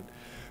different.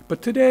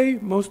 But today,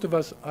 most of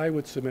us, I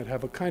would submit,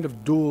 have a kind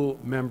of dual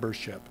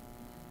membership.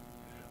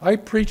 I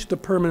preach the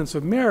permanence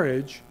of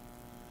marriage,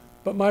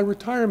 but my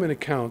retirement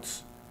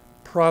accounts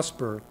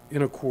prosper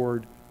in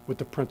accord with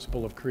the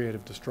principle of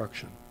creative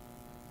destruction.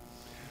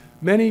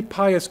 Many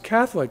pious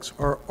Catholics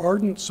are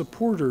ardent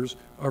supporters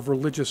of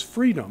religious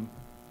freedom,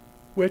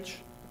 which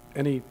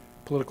any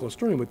political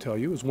historian would tell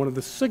you is one of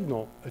the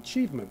signal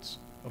achievements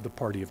of the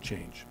Party of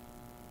Change.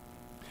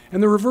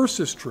 And the reverse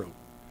is true.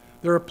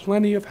 There are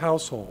plenty of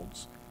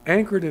households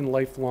anchored in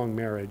lifelong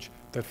marriage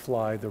that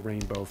fly the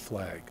rainbow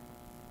flag.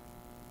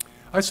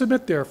 I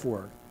submit,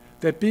 therefore,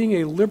 that being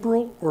a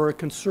liberal or a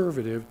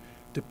conservative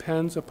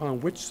depends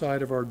upon which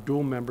side of our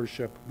dual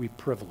membership we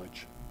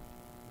privilege.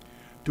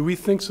 Do we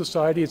think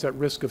society is at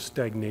risk of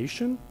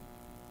stagnation?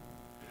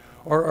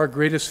 Are our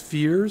greatest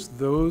fears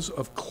those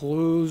of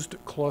closed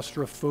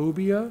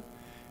claustrophobia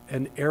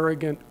and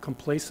arrogant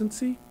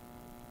complacency?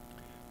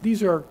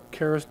 These are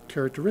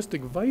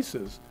characteristic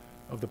vices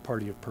of the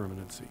party of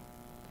permanency.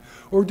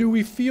 Or do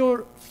we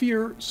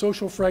fear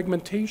social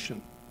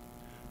fragmentation,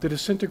 the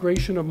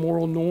disintegration of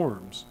moral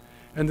norms,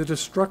 and the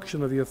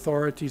destruction of the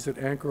authorities that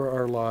anchor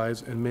our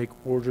lives and make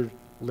ordered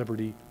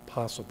liberty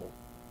possible?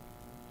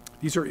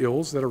 These are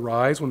ills that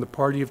arise when the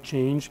party of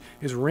change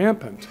is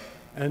rampant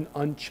and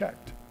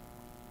unchecked.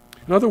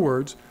 In other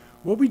words,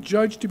 what we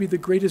judge to be the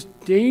greatest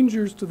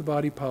dangers to the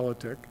body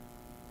politic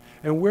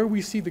and where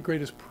we see the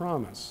greatest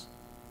promise,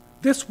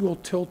 this will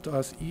tilt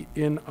us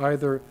in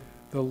either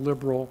the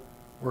liberal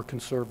or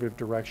conservative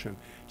direction.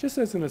 Just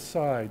as an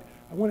aside,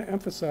 I want to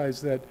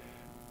emphasize that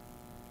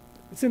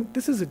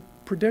this is a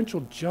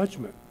prudential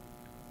judgment.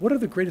 What are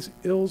the greatest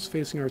ills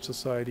facing our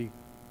society?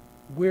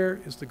 Where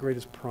is the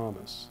greatest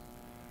promise?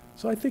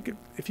 So I think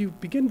if you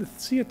begin to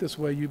see it this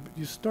way,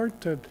 you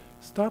start to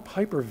stop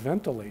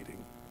hyperventilating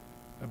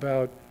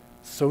about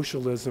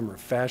socialism or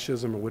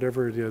fascism or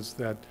whatever it is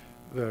that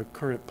the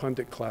current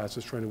pundit class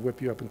is trying to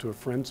whip you up into a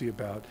frenzy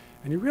about.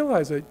 And you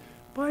realize that,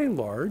 by and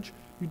large,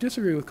 you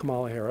disagree with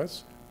Kamala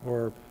Harris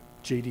or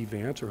J.D.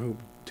 Vance or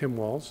Tim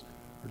Walz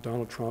or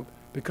Donald Trump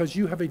because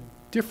you have a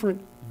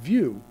different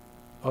view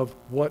of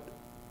what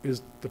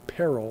is the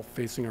peril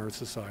facing our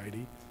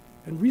society.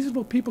 And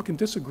reasonable people can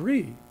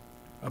disagree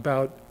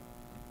about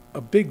a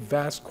big,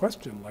 vast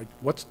question, like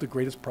what's the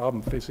greatest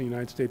problem facing the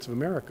United States of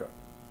America?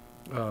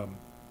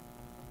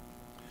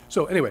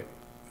 So anyway,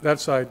 that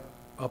side,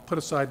 I'll put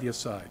aside the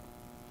aside.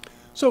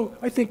 So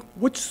I think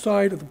what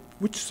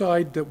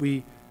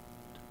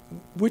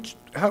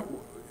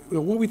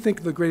we think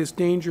of the greatest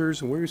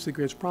dangers and where we see the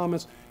greatest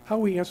promise, how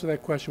we answer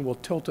that question will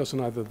tilt us in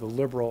either the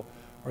liberal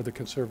or the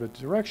conservative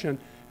direction.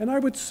 And I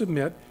would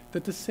submit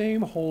that the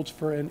same holds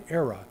for an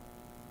era,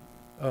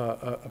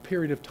 a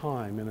period of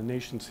time in a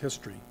nation's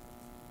history.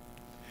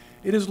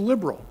 It is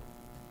liberal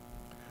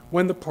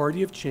when the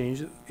party of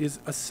change is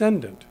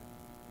ascendant,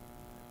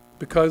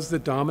 because the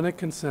dominant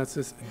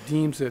consensus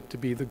deems it to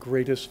be the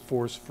greatest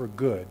force for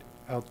good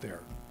out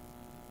there.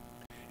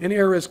 An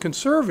era is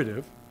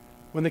conservative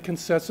when the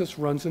consensus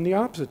runs in the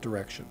opposite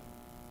direction,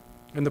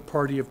 and the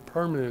party of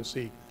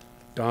permanency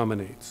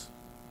dominates.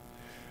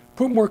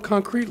 Put more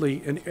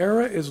concretely, an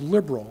era is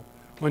liberal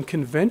when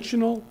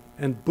conventional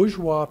and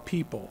bourgeois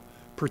people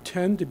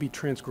pretend to be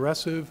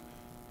transgressive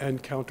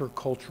and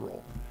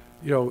countercultural.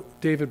 You know,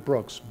 David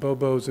Brooks,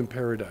 Bobos in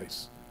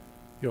Paradise.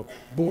 You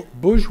know,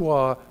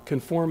 bourgeois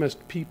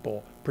conformist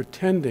people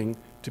pretending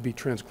to be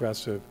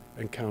transgressive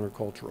and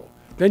countercultural.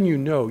 Then you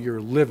know you're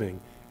living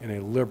in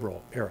a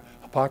liberal era.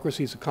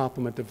 Hypocrisy is a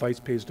compliment that vice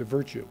pays to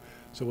virtue.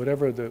 So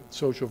whatever the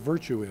social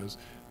virtue is,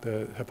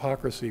 the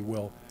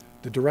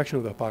direction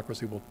of the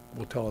hypocrisy will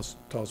tell us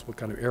what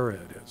kind of era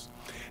it is.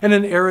 And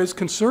an era is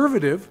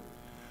conservative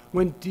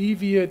when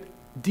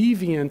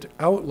deviant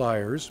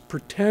outliers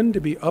pretend to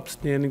be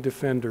upstanding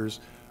defenders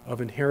of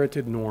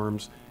inherited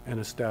norms and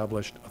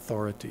established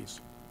authorities.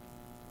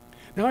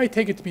 Now, I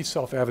take it to be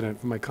self-evident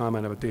from my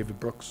comment about David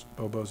Brooks'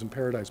 Bobos in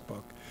Paradise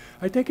book.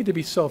 I take it to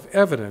be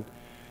self-evident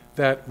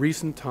that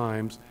recent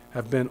times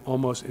have been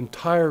almost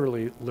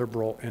entirely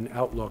liberal in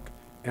outlook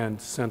and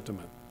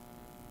sentiment.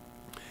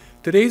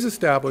 Today's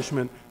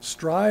establishment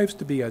strives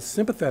to be as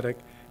sympathetic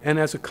and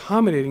as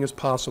accommodating as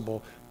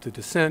possible to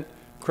dissent,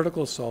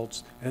 critical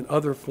assaults, and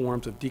other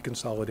forms of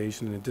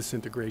deconsolidation and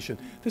disintegration.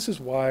 This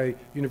is why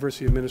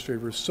university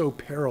administrators were so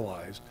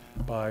paralyzed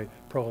by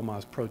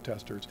pro-Hamas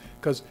protesters,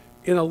 because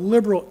in a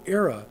liberal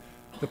era,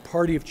 the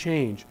party of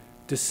change,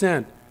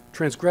 dissent,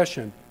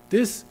 transgression,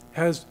 this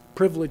has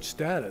privileged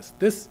status.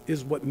 This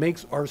is what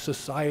makes our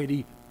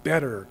society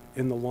better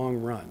in the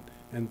long run.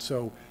 And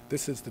so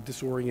this is the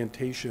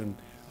disorientation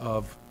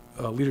of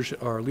our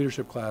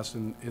leadership class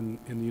in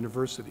the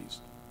universities.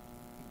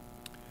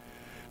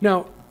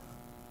 Now,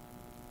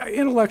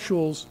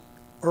 intellectuals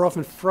are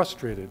often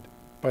frustrated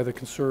by the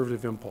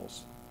conservative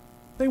impulse.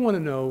 They want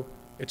to know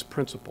its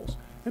principles.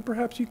 And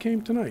perhaps you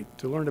came tonight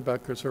to learn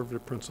about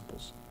conservative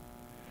principles.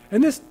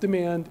 And this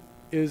demand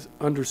is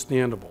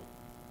understandable.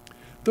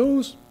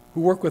 Those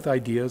who work with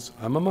ideas,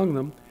 I'm among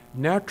them,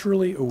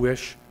 naturally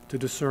wish to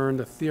discern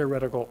the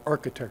theoretical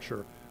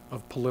architecture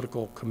of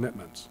political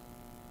commitments.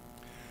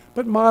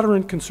 But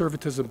modern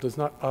conservatism does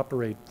not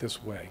operate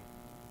this way,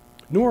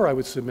 nor, I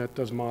would submit,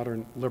 does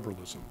modern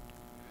liberalism.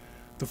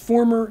 The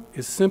former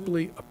is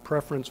simply a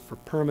preference for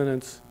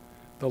permanence,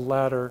 the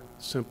latter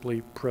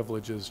simply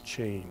privileges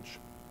change.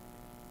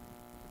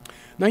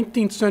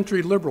 19th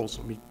century liberals,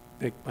 let me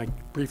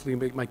briefly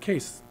make my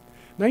case.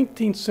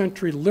 19th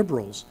century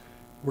liberals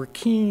were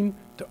keen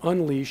to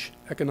unleash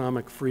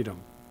economic freedom.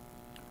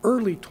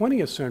 Early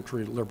 20th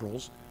century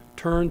liberals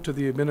turned to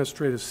the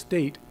administrative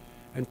state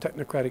and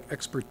technocratic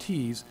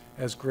expertise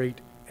as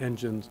great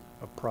engines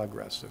of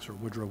progress. This is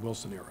Woodrow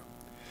Wilson era.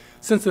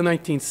 Since the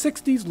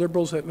 1960s,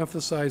 liberals have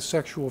emphasized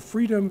sexual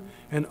freedom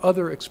and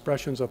other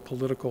expressions of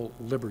political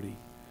liberty,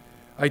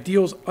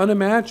 ideals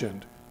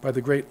unimagined by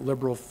the great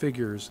liberal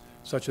figures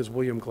such as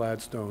William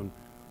Gladstone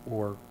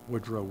or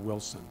Woodrow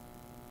Wilson.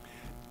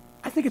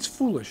 I think it's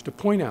foolish to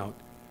point out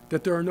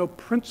that there are no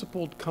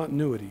principled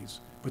continuities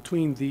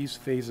between these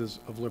phases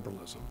of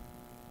liberalism.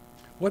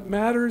 What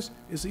matters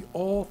is the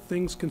all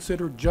things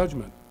considered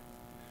judgment.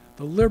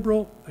 The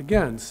liberal,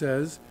 again,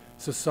 says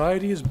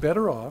society is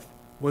better off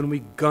when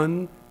we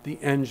gun the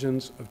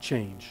engines of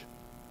change.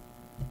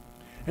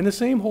 And the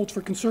same holds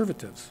for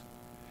conservatives.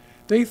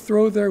 They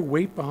throw their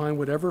weight behind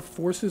whatever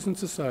forces in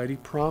society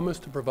promise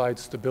to provide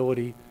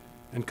stability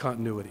and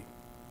continuity.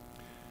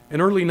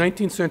 And early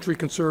 19th century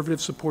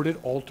conservatives supported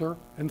altar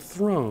and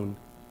throne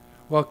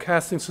while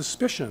casting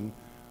suspicion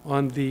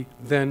on the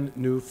then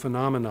new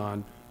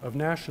phenomenon of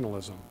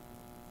nationalism.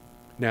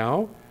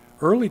 Now,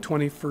 early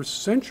 21st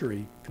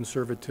century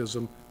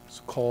conservatism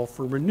call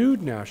for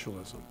renewed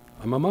nationalism.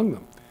 I'm among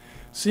them,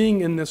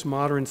 seeing in this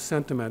modern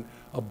sentiment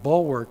a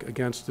bulwark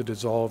against the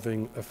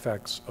dissolving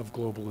effects of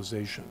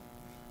globalization.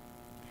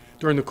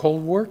 During the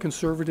Cold War,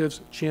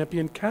 conservatives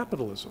championed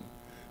capitalism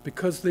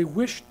because they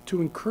wished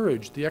to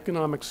encourage the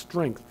economic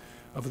strength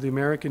of the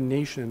American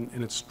nation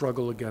in its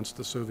struggle against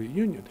the Soviet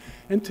Union.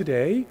 And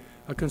today,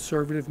 a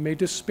conservative may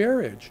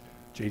disparage,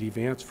 J.D.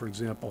 Vance, for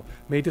example,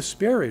 may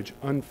disparage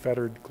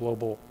unfettered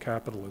global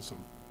capitalism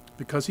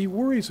because he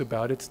worries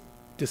about its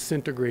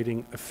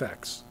disintegrating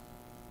effects.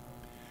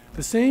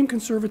 The same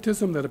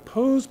conservatism that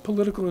opposed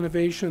political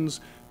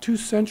innovations 2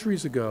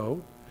 centuries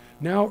ago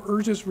now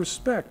urges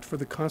respect for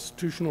the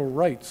constitutional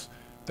rights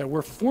that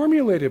were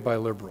formulated by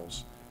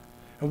liberals.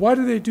 And why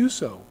do they do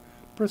so?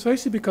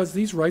 Precisely because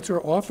these rights are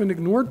often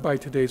ignored by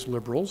today's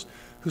liberals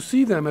who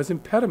see them as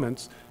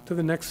impediments to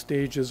the next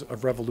stages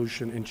of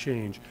revolution and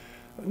change.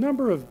 A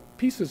number of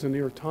pieces in the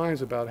New York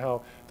Times about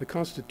how the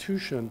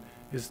Constitution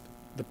is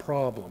the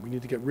problem. We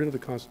need to get rid of the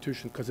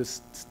Constitution because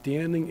it's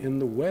standing in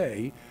the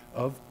way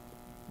of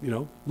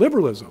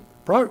liberalism,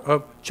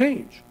 of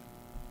change.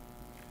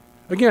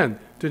 Again,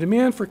 the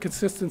demand for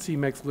consistency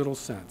makes little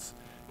sense.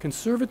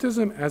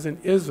 Conservatism as an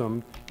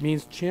ism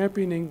means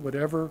championing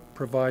whatever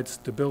provides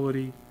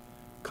stability,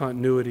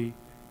 continuity,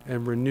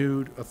 and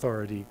renewed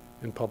authority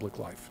in public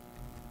life.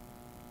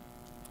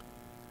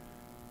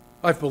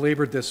 I've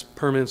belabored this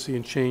permanency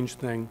and change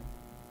thing,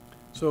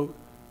 so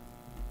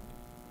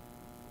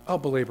I'll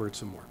belabor it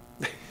some more.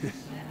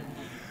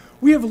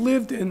 We have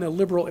lived in the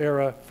liberal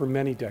era for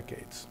many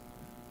decades.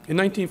 In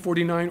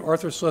 1949,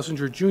 Arthur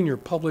Schlesinger Jr.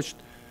 published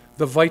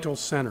The Vital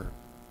Center.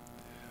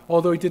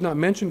 Although he did not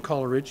mention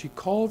Coleridge, he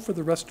called for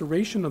the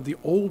restoration of the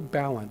old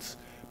balance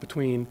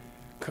between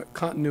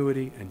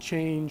continuity and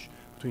change,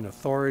 between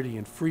authority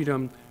and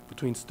freedom,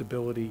 between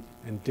stability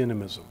and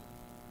dynamism.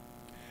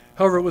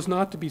 However, it was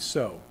not to be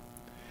so.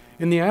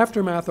 In the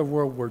aftermath of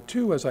World War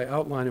II, as I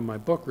outline in my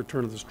book,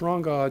 Return of the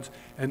Strong Gods,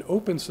 an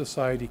open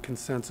society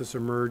consensus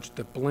emerged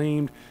that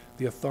blamed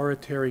the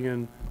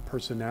authoritarian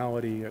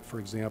personality, for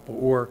example,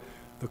 or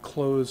the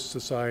closed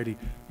society.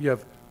 You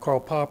have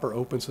Karl Popper,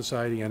 open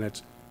society, and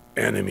its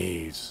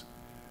enemies.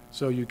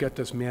 So you get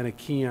this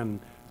Manichaean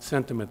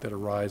sentiment that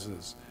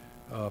arises,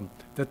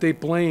 that they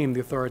blame the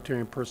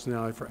authoritarian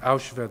personality for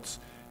Auschwitz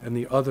and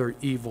the other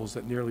evils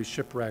that nearly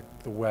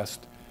shipwrecked the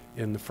West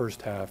in the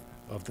first half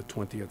of the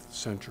 20th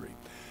century.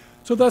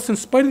 So thus, in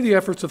spite of the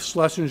efforts of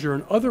Schlesinger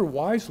and other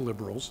wise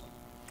liberals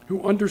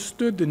who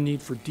understood the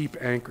need for deep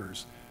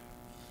anchors,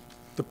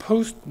 the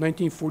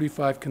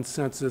post-1945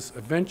 consensus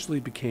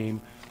eventually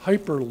became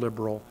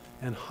hyper-liberal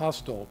and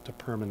hostile to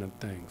permanent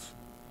things.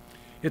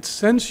 It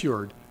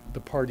censured the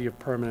party of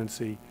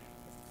permanency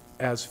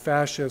as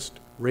fascist,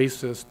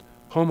 racist,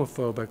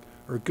 homophobic,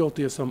 or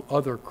guilty of some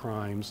other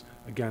crimes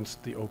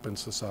against the open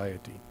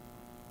society.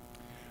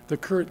 The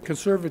current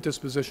conservative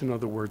disposition, in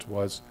other words,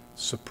 was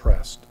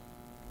suppressed.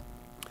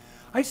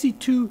 I see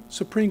 2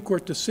 Supreme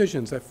Court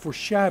decisions that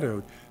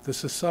foreshadowed the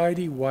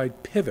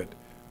society-wide pivot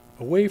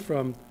away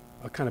from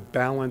a kind of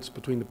balance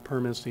between the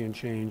permanency and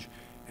change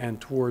and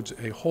towards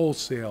a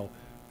wholesale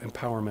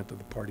empowerment of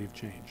the party of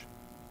change.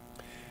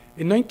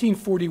 In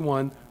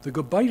 1941, the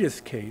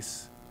Gobaitis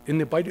case, in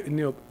the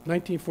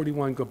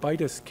 1941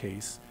 Gobaitis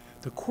case,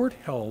 the court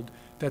held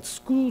that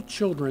school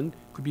children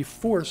could be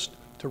forced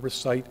to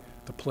recite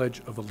the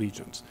Pledge of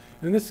Allegiance.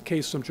 And in this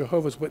case, some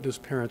Jehovah's Witness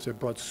parents have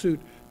brought suit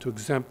to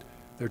exempt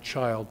their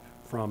child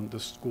from the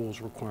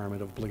school's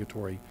requirement of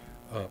obligatory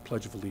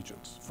Pledge of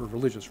Allegiance for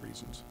religious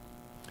reasons.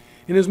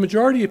 In his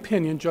majority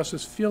opinion,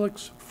 Justice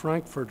Felix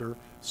Frankfurter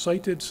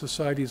cited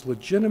society's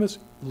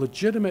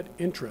legitimate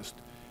interest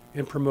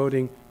in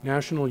promoting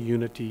national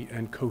unity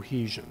and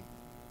cohesion.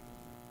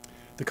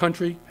 The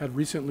country had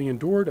recently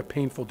endured a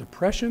painful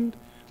depression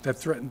that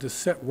threatened to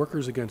set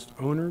workers against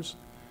owners,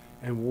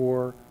 and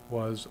war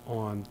was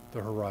on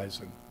the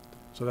horizon.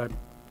 So that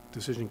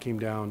decision came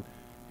down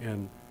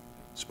in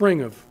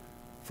spring of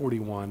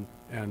 41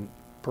 and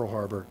Pearl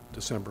Harbor,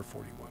 December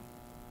 41.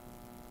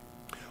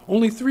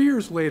 Only 3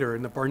 years later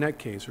in the Barnett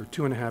case, or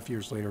 2.5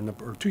 years later,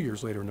 or 2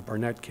 years later in the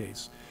Barnett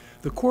case,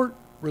 the court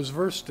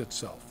reversed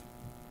itself.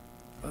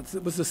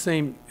 It was the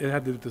same, it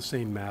had to do with the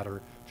same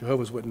matter,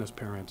 Jehovah's Witness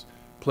parents,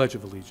 Pledge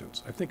of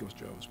Allegiance. I think it was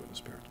Jehovah's Witness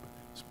parents,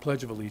 but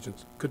Pledge of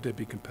Allegiance, could they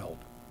be compelled?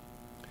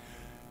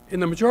 In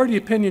the majority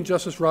opinion,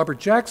 Justice Robert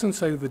Jackson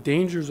cited the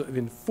dangers of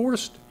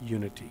enforced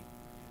unity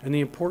and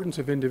the importance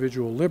of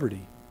individual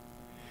liberty.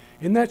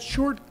 In that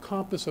short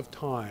compass of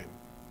time,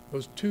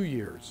 those 2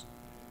 years,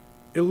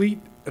 elite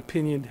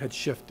opinion had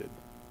shifted.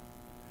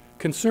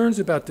 Concerns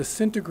about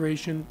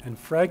disintegration and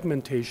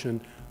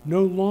fragmentation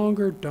no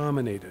longer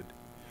dominated.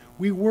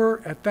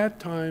 At that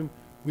time,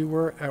 we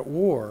were at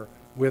war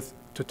with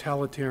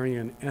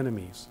totalitarian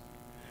enemies.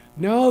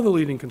 Now the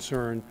leading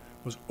concern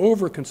was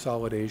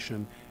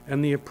over-consolidation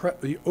and the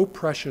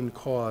oppression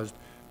caused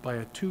by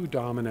a too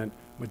dominant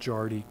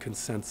majority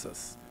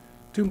consensus.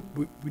 We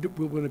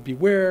want to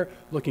beware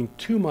looking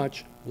too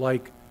much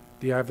like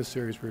the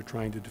adversaries we were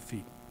trying to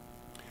defeat.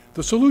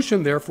 The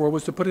solution, therefore,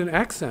 was to put an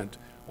accent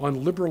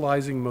on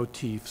liberalizing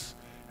motifs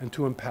and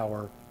to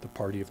empower the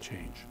party of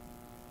change.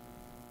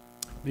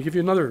 Let me give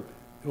you another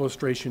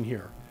illustration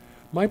here.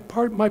 My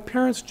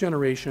parents'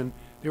 generation,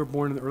 they were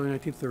born in the early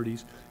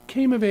 1930s,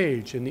 came of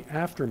age in the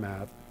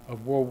aftermath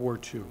of World War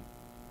II.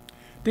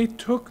 They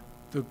took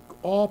the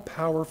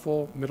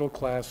all-powerful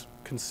middle-class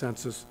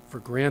consensus for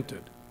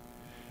granted.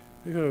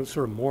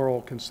 Sort of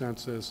moral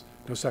consensus,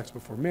 no sex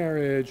before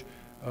marriage,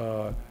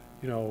 no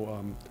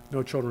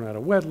children out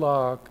of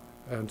wedlock,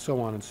 and so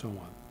on and so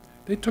on.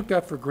 They took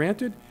that for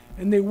granted,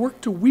 and they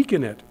worked to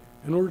weaken it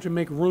in order to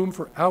make room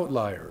for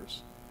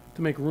outliers,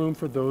 to make room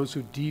for those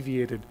who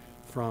deviated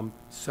from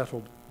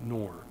settled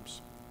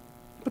norms.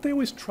 But they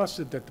always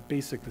trusted that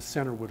the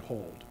center would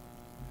hold.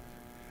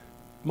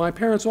 My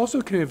parents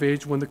also came of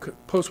age when the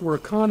post-war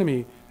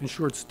economy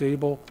ensured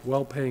stable,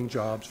 well-paying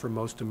jobs for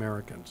most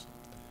Americans.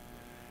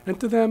 And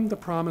to them, the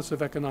promise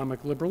of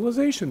economic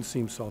liberalization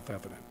seemed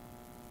self-evident.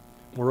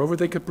 Moreover,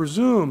 they could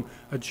presume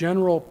a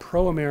general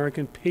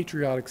pro-American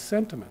patriotic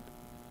sentiment.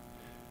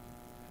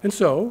 And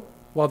so,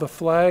 while the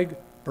flag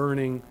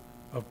burning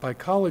by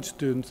college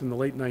students in the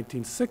late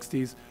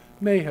 1960s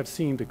may have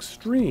seemed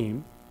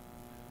extreme,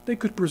 they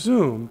could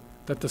presume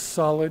that the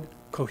solid,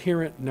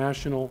 coherent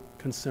national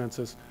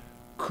consensus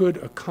could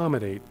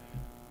accommodate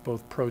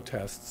both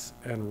protests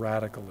and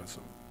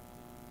radicalism.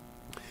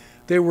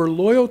 They were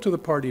loyal to the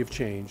party of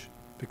change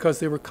because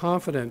they were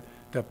confident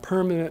that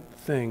permanent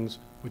things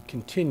would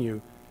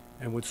continue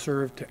and would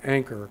serve to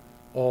anchor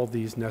all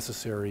these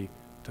necessary,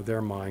 to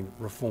their mind,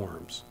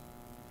 reforms.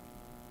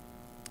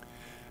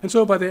 And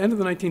so by the end of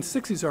the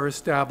 1960s, our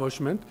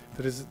establishment,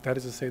 that is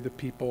to say the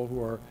people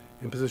who are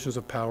in positions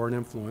of power and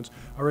influence,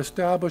 our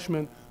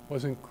establishment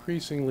was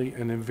increasingly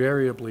and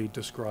invariably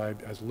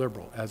described as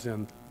liberal, as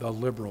in the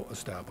liberal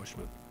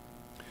establishment.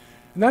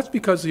 And that's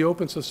because the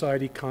open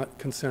society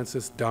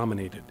consensus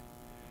dominated.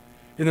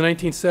 In the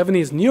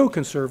 1970s,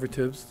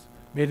 neoconservatives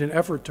made an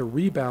effort to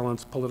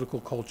rebalance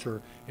political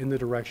culture in the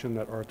direction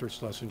that Arthur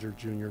Schlesinger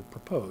Jr.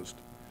 proposed.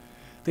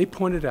 They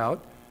pointed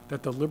out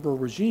that the liberal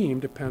regime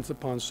depends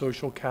upon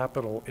social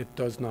capital it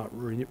does not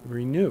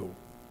renew.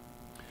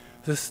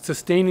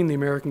 Sustaining the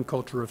American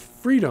culture of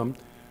freedom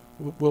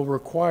will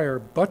require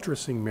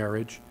buttressing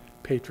marriage,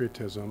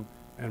 patriotism,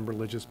 and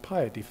religious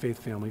piety, faith,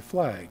 family,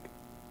 flag.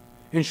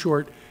 In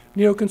short,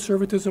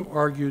 neoconservatism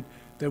argued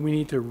that we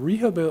need to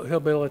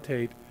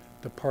rehabilitate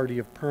the party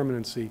of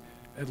permanency,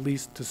 at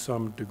least to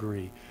some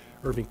degree.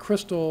 Irving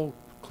Kristol,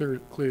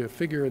 clear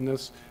figure in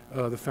this,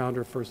 the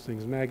founder of First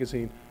Things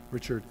magazine,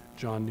 Richard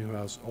John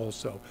Newhouse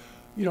also.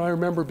 I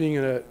remember being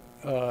in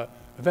an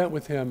event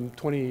with him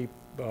he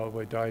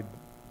died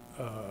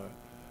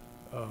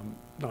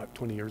not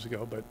 20 years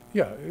ago, but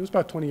yeah, it was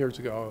about 20 years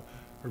ago,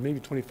 or maybe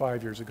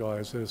 25 years ago. I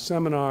was at a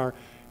seminar,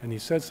 and he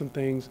said some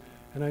things,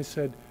 and I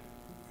said,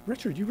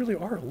 Richard, you really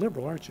are a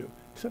liberal, aren't you?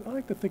 He said, I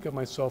like to think of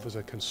myself as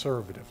a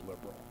conservative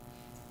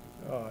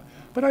liberal.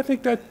 But I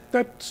think that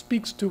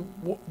speaks to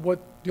what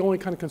the only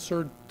kind of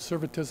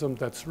conservatism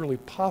that's really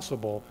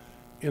possible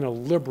in a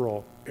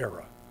liberal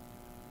era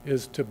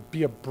is to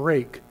be a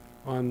brake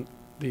on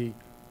the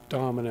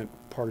dominant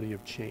party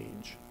of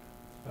change.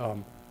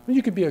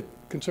 You could be a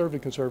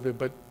conservative,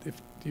 but if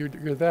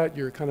you're that,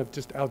 you're kind of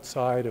just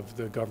outside of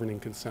the governing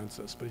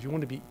consensus. But if you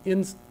want to be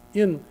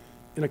in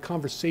a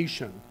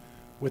conversation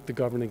with the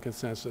governing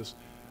consensus,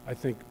 I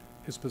think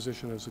his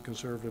position as a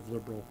conservative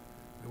liberal,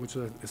 which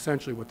is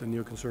essentially what the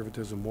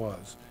neoconservatism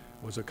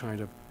was a kind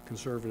of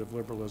conservative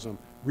liberalism,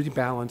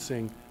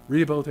 rebalancing,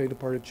 rehabilitating the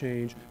party of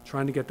change,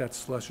 trying to get that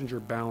Schlesinger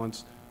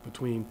balance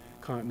between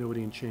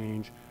continuity and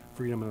change,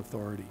 freedom and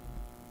authority.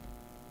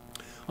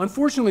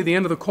 Unfortunately, the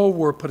end of the Cold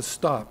War put a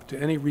stop to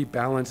any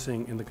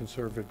rebalancing in the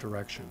conservative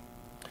direction.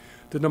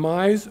 The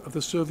demise of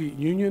the Soviet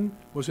Union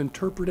was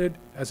interpreted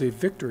as a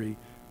victory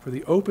for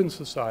the open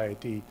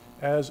society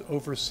as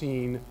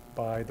overseen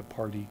by the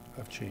party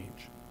of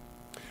change.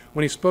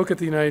 When he spoke at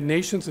the United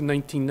Nations in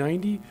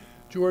 1990,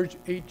 George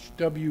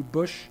H.W.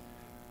 Bush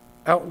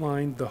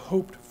outlined the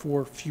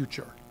hoped-for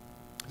future.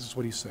 This is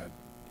what he said.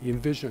 He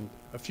envisioned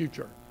a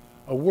future,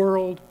 a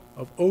world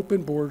of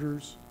open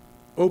borders,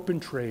 open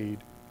trade,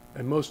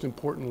 and most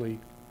importantly,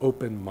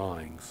 open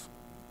minds.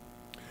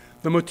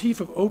 The motif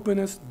of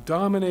openness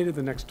dominated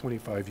the next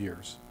 25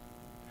 years.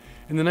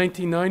 In the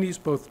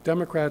 1990s, both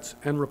Democrats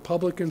and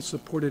Republicans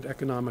supported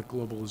economic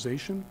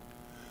globalization.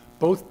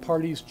 Both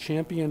parties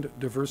championed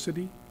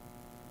diversity.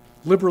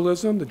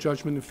 Liberalism, the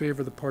judgment in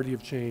favor of the party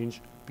of change,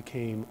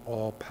 became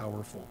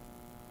all-powerful.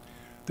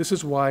 This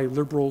is why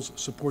liberals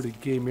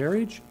supported gay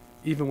marriage,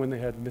 even when they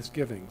had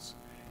misgivings.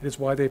 It is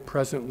why they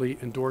presently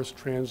endorse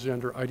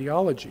transgender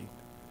ideology,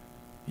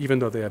 even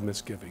though they have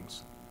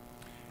misgivings.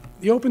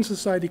 The open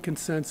society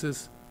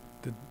consensus,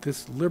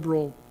 this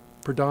liberal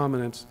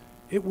predominance,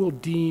 it will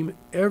deem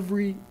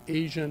every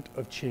agent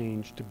of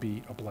change to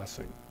be a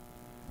blessing.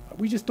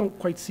 We just don't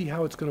quite see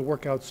how it's going to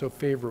work out so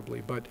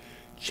favorably, but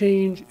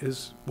change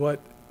is what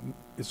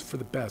is for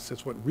the best.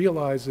 It's what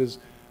realizes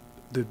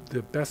the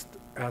best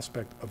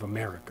aspect of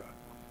America.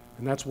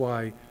 And that's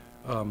why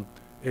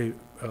a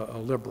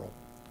liberal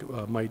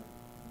might,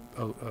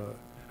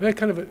 I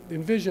kind of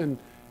envision,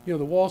 the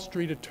Wall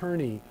Street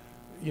attorney,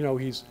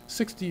 he's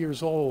 60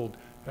 years old,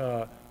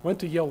 went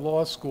to Yale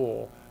Law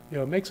School,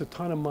 makes a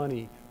ton of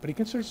money, but he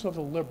considers himself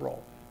a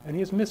liberal, and he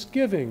has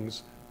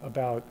misgivings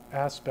about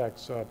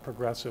aspects of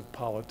progressive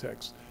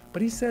politics.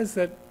 But he says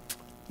that,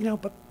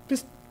 but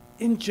just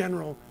in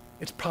general,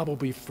 it's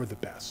probably for the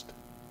best.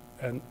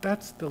 And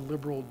that's the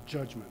liberal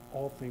judgment,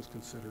 all things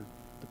considered.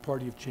 The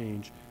party of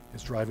change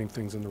is driving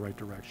things in the right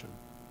direction.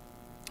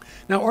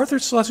 Now, Arthur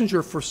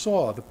Schlesinger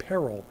foresaw the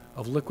peril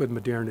of liquid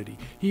modernity.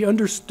 He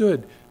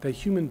understood that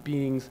human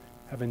beings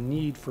have a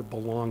need for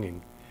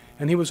belonging,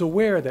 and he was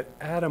aware that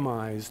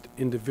atomized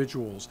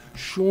individuals,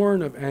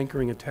 shorn of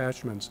anchoring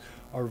attachments,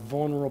 are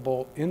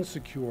vulnerable,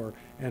 insecure,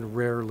 and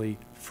rarely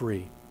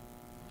free.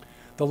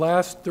 The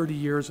last 30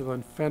 years of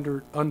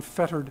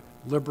unfettered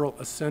liberal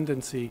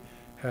ascendancy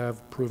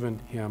have proven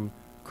him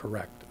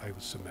correct, I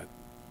would submit.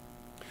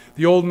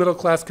 The old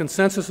middle-class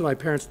consensus that my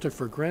parents took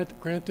for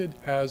granted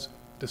has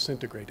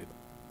disintegrated.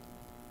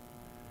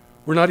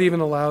 We're not even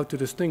allowed to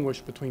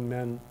distinguish between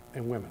men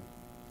and women.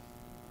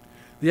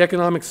 The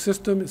economic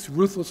system is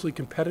ruthlessly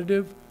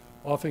competitive,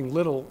 offering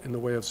little in the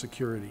way of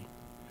security.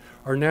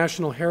 Our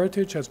national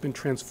heritage has been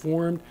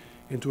transformed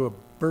into a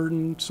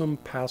burdensome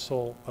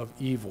passel of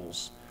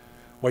evils: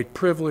 white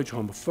privilege,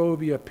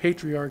 homophobia,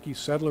 patriarchy,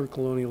 settler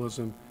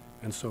colonialism,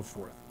 and so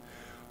forth.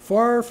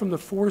 Far from the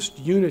forced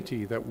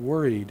unity that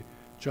worried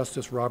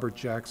Justice Robert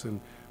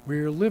Jackson, we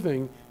are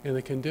living in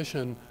a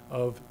condition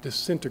of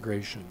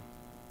disintegration.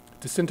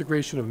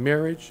 Disintegration of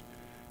marriage,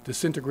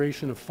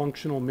 disintegration of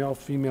functional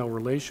male-female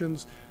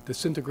relations,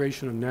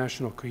 disintegration of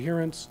national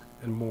coherence,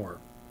 and more.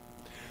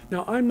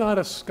 Now, I'm not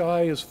a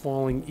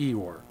sky-is-falling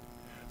Eeyore.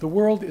 The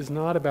world is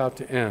not about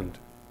to end.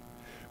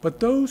 But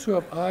those who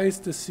have eyes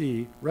to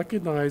see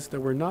recognize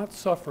that we're not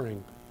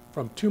suffering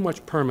from too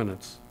much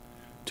permanence,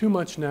 too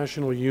much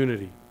national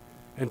unity,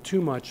 and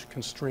too much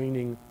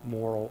constraining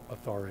moral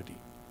authority.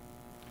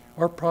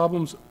 Our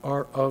problems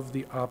are of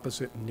the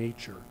opposite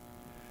nature.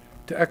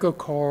 To echo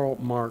Karl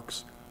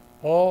Marx,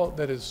 all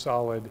that is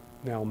solid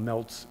now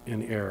melts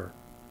in air.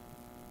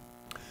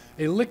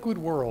 A liquid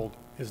world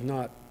is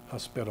not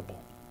hospitable.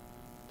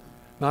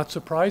 Not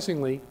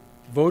surprisingly,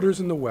 voters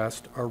in the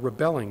West are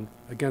rebelling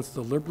against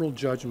the liberal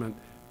judgment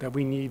that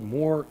we need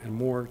more and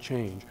more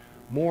change,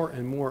 more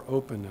and more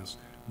openness,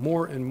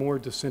 more and more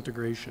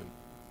disintegration.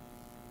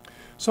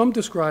 Some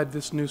describe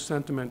this new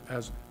sentiment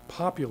as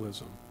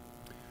populism,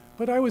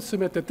 but I would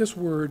submit that this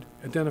word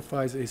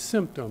identifies a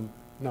symptom,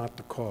 not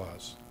the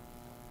cause.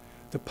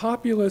 The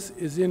populace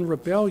is in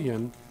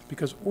rebellion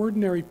because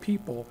ordinary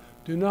people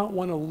do not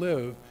want to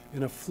live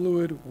in a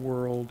fluid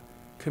world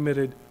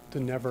committed to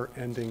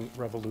never-ending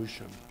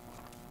revolution.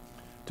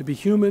 To be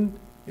human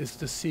is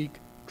to seek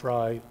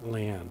dry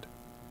land.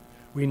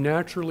 We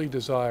naturally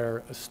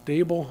desire a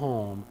stable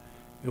home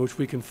in which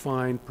we can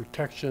find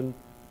protection,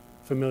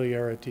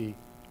 familiarity,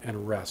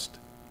 and rest.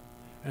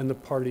 And the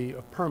party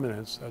of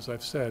permanence, as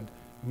I've said,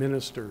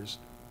 ministers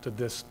to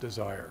this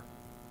desire.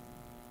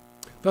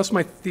 Thus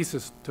my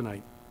thesis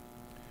tonight.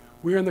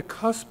 We are on the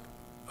cusp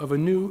of a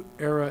new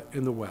era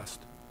in the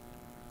West,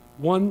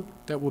 one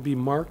that will be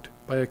marked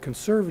by a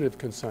conservative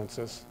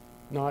consensus,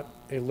 not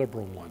a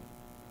liberal one.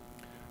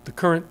 The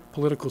current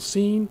political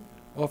scene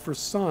offers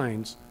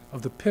signs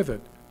of the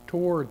pivot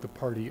toward the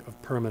party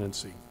of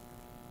permanency.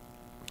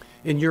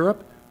 In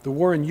Europe, the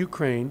war in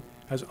Ukraine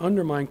has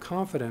undermined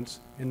confidence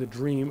in the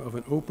dream of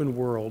an open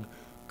world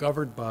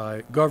governed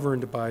by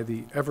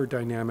the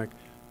ever-dynamic,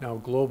 now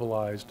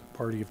globalized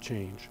Party of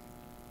Change.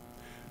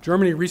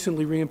 Germany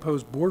recently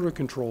reimposed border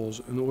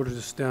controls in order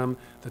to stem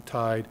the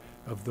tide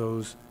of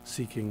those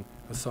seeking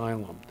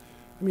asylum.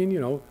 I mean, you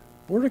know,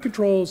 border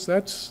controls,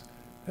 that's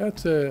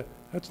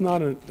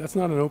not an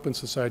open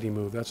society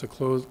move. That's a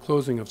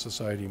closing of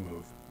society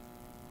move.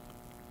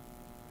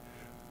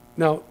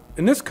 Now,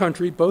 in this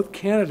country, both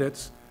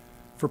candidates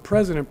for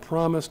president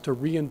promise to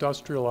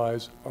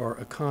reindustrialize our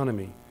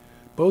economy.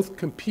 Both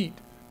compete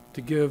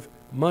to give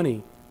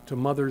money to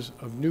mothers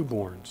of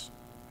newborns.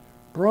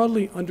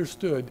 Broadly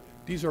understood,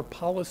 these are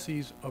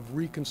policies of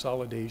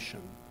reconsolidation.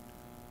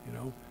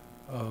 You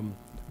know,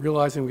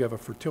 realizing we have a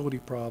fertility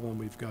problem,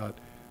 we've got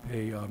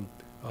a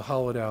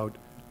hollowed out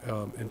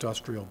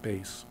industrial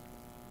base.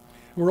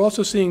 We're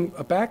also seeing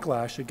a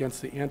backlash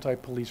against the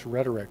anti-police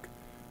rhetoric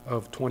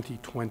of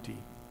 2020.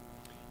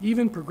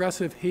 Even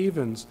progressive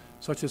havens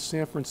such as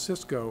San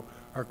Francisco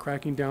are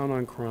cracking down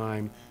on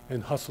crime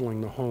and hustling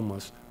the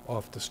homeless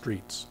off the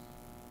streets.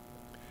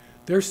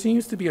 There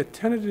seems to be a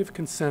tentative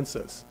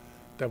consensus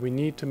that we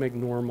need to make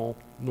normal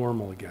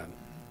again.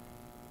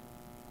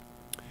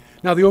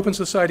 Now, the open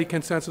society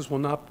consensus will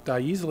not die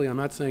easily. I'm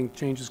not saying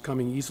change is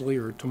coming easily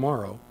or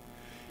tomorrow.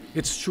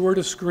 It's sure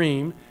to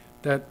scream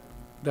that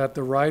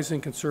the rising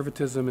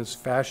conservatism is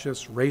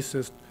fascist,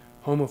 racist,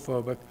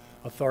 homophobic,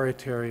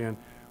 authoritarian,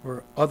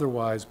 or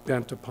otherwise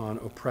bent upon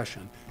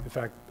oppression. In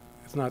fact,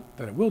 it's not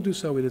that it will do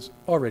so, it is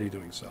already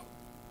doing so.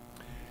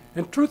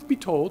 And truth be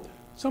told,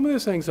 some of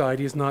this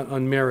anxiety is not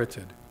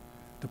unmerited.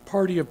 The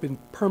party of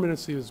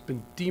permanency has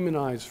been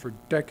demonized for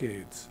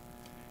decades.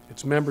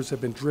 Its members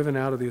have been driven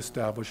out of the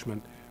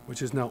establishment,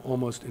 which is now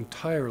almost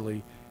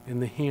entirely in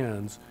the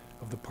hands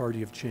of the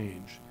Party of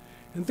Change.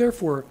 And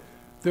therefore,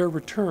 their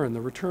return, the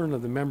return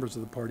of the members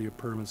of the Party of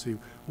Permanency,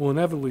 will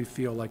inevitably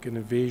feel like an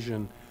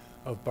invasion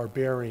of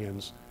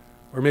barbarians,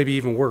 or maybe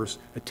even worse,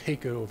 a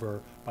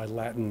takeover by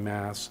Latin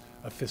Mass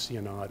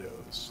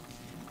aficionados.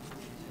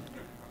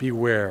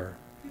 Beware.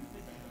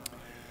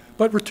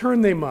 But return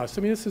they must.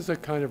 I mean, this is a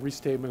kind of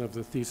restatement of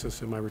the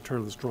thesis in my Return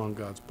of the Strong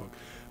Gods book.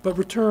 But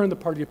return the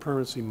Party of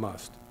Permanency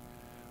must.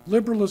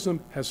 Liberalism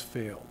has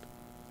failed.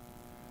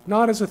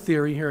 Not as a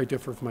theory, here I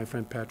differ from my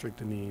friend Patrick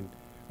Deneen,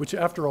 which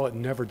after all it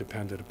never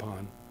depended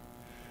upon,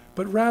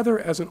 but rather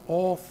as an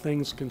all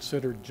things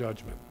considered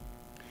judgment,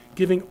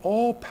 giving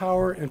all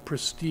power and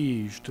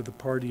prestige to the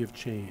Party of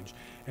Change,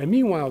 and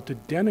meanwhile to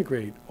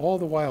denigrate, all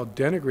the while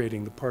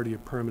denigrating the Party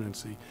of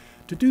Permanency.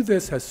 To do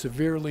this has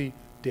severely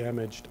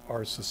damaged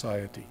our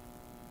society.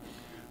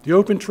 The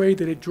open trade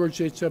that George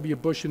H.W.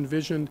 Bush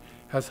envisioned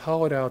has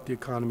hollowed out the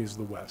economies of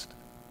the West.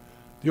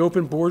 The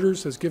open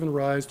borders has given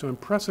rise to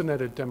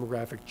unprecedented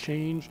demographic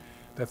change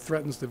that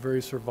threatens the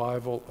very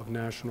survival of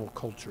national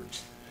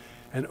cultures.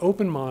 And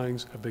open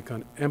minds have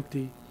become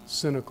empty,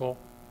 cynical,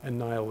 and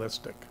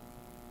nihilistic.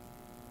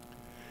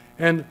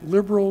 And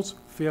liberals'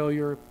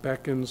 failure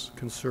beckons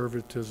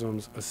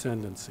conservatism's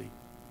ascendancy.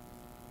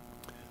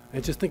 I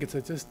just think it's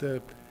just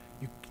a,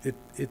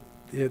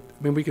 I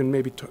mean, we can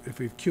maybe, if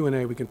we have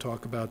Q&A, we can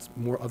talk about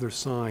more other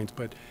signs,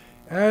 but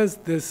as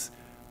this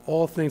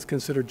all things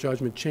considered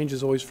judgment, change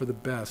is always for the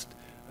best.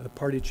 The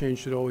Party of Change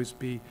should always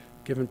be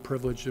given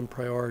privilege and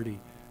priority.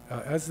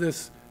 As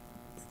this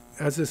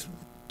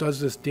does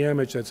this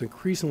damage that's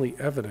increasingly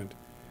evident,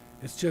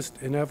 it's just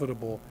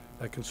inevitable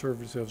that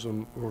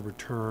conservatism will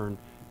return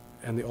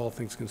and the all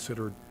things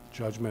considered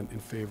judgment in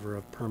favor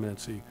of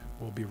permanency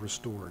will be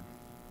restored.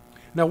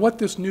 Now, what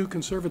this new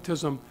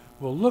conservatism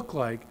will look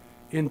like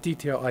in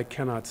detail, I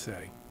cannot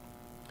say.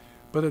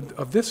 But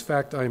of this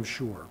fact, I am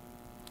sure.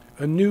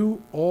 A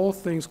new all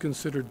things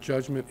considered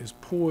judgment is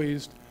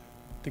poised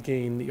to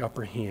gain the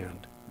upper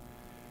hand.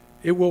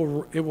 It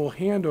will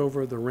hand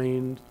over the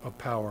reins of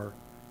power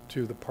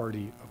to the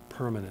Party of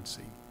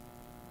Permanency.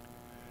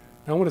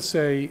 Now, I want to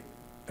say,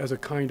 as a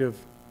kind of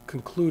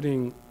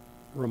concluding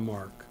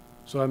remark,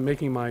 so I'm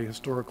making my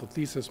historical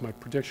thesis, my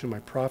prediction, my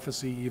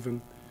prophecy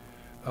even,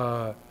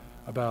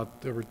 about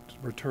the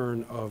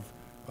return of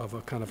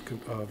a kind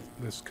of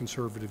this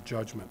conservative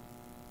judgment.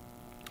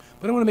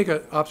 But I want to make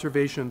an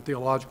observation,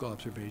 theological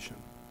observation,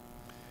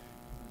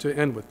 to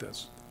end with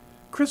this.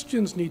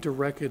 Christians need to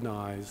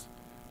recognize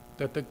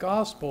that the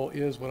gospel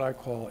is what I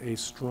call a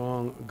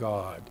strong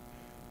God.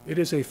 It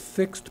is a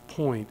fixed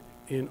point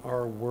in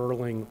our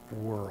whirling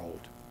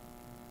world.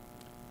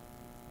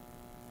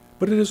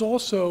 But it is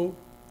also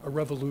a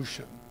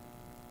revolution.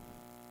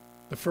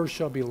 The first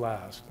shall be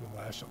last, and the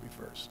last shall be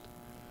first.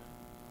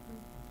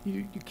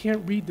 You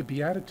can't read the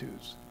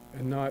Beatitudes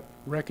and not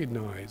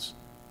recognize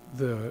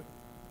the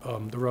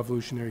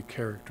revolutionary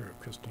character of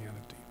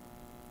Christianity.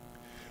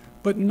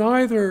 But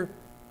neither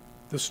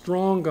the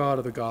strong God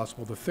of the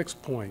gospel, the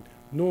fixed point,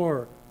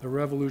 nor the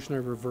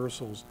revolutionary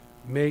reversals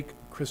make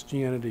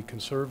Christianity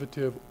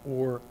conservative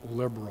or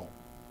liberal.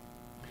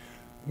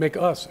 Make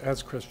us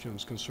as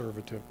Christians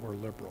conservative or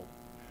liberal.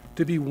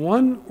 To be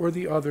one or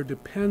the other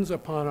depends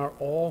upon our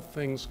all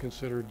things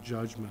considered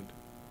judgment.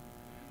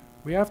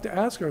 we have to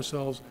ask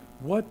ourselves,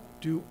 what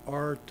do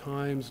our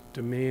times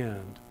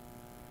demand?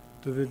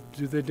 Do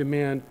they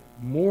demand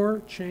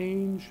more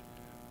change,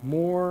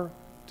 more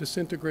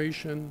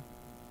disintegration,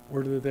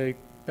 or do they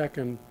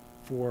beckon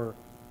for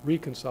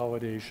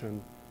reconsolidation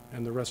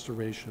and the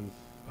restoration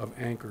of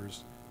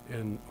anchors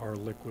in our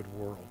liquid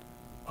world?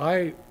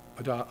 I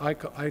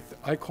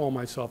call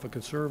myself a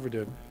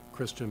conservative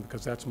Christian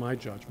because that's my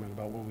judgment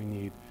about what we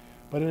need.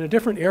 But in a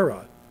different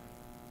era,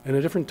 in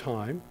a different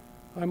time,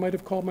 I might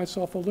have called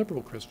myself a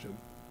liberal Christian.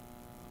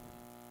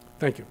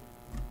 Thank you.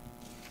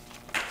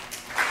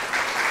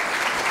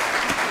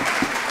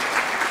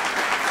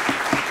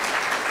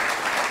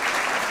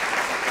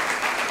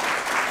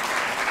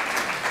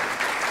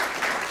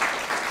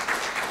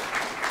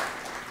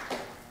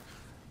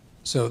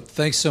 So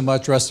thanks so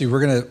much, Rusty.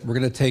 We're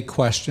gonna take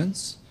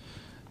questions,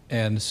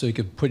 and so you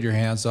could put your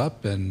hands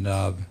up, and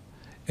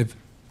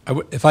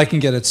if I can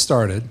get it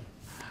started.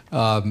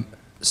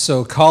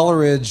 So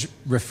Coleridge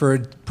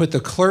put the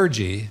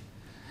clergy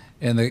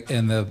in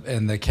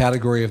the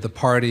category of the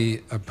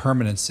party of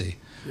permanency.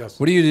 Yes.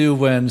 What do you do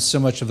when so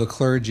much of the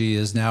clergy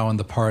is now in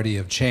the party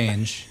of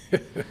change,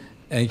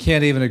 and you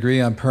can't even agree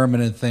on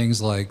permanent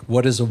things like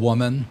what is a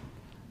woman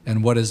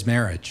and what is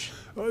marriage?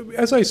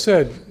 As I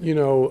said, you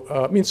know,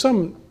 I mean,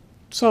 some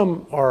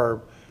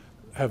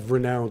have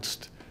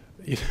renounced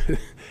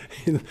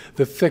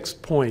the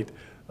fixed point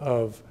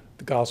of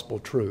the gospel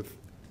truth.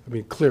 I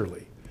mean,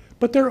 clearly,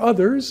 but there are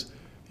others,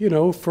 you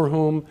know, for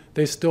whom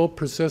they still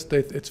persist.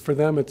 It's for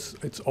them. It's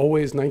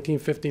always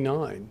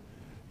 1959.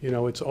 You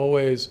know, it's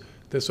always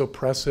this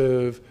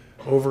oppressive,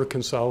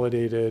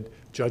 over-consolidated,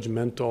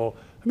 judgmental.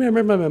 I mean, I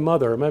remember my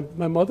mother.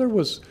 My mother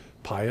was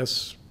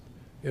pious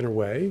in her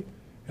way.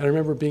 And I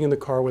remember being in the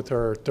car with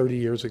her 30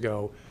 years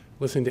ago,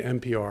 listening to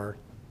NPR.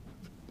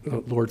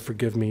 Lord,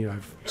 forgive me,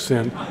 I've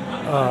sinned.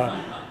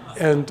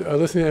 And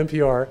listening to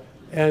NPR.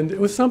 And it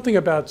was something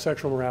about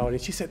sexual morality.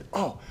 She said,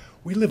 "Oh,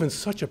 we live in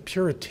such a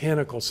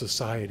puritanical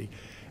society."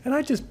 And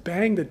I just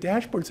banged the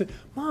dashboard and said,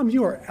 "Mom,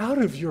 you are out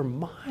of your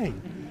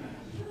mind."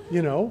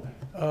 You know?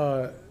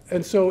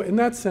 And so in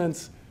that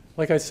sense,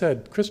 like I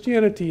said,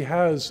 Christianity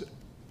has,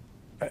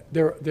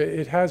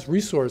 it has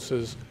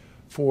resources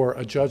for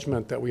a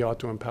judgment that we ought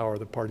to empower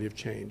the party of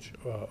change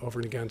over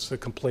and against the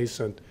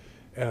complacent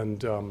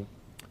and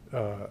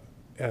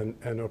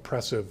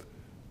oppressive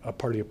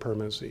party of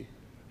permanency.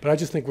 But I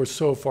just think we're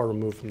so far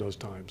removed from those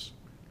times.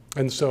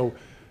 And so,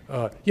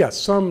 yes,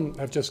 some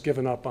have just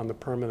given up on the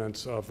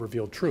permanence of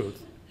revealed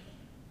truth,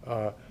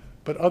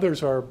 but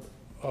others are,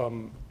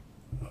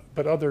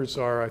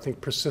 I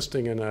think,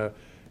 persisting in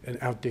an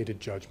outdated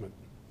judgment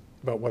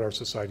about what our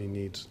society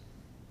needs.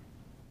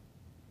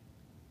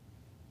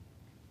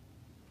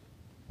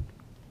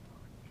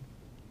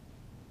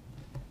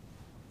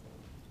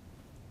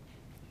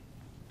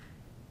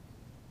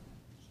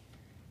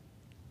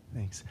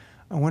 Thanks.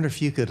 I wonder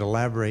if you could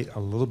elaborate a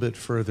little bit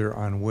further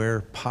on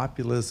where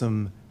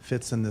populism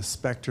fits in the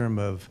spectrum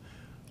of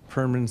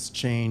permanence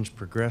change,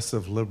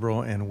 progressive,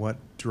 liberal, and what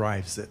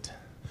drives it.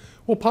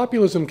 Well,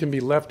 populism can be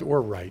left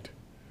or right.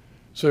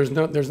 So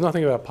there's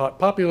nothing about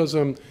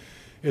populism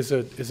is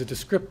a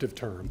descriptive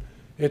term.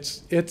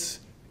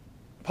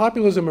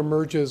 Populism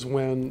emerges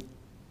when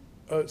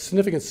a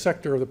significant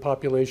sector of the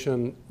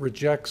population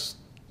rejects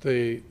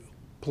the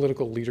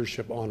political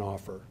leadership on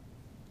offer.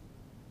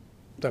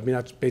 I mean,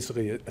 that's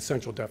basically an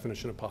essential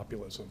definition of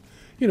populism.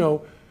 You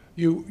know,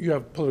 you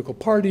have political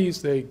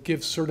parties, they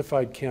give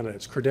certified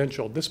candidates,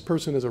 credentialed. This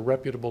person is a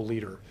reputable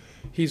leader.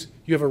 You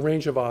have a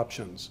range of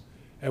options.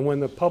 And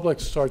when the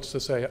public starts to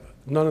say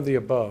none of the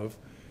above,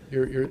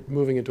 you're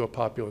moving into a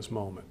populist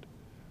moment.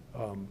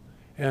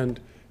 And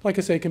like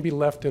I say, it can be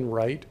left and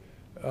right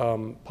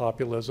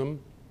populism.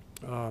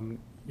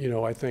 You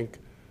know, I think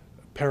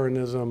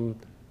Peronism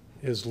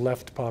is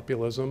left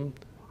populism,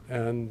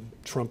 and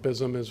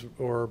Trumpism is,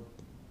 or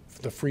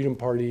the Freedom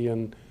Party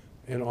in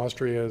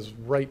Austria is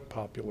right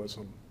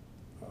populism.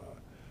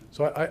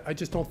 So I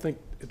just don't think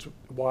it's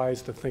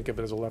wise to think of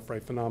it as a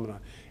left-right phenomenon.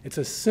 It's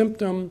a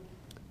symptom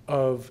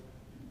of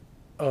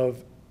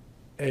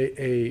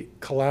a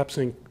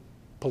collapsing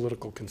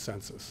political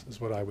consensus,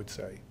 is what I would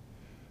say.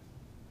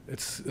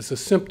 It's a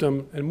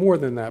symptom, and more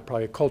than that,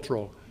 probably a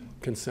cultural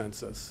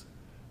consensus,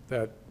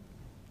 that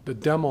the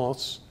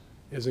demos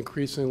is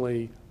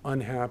increasingly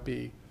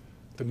unhappy,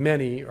 the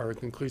many are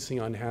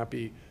increasingly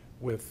unhappy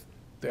with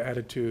the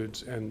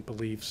attitudes and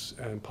beliefs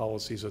and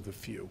policies of the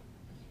few.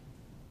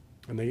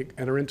 And they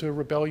enter into a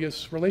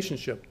rebellious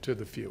relationship to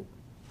the few.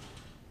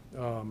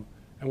 And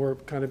we're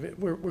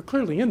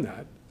clearly in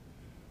that.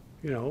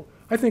 You know,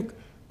 I think,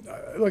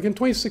 like in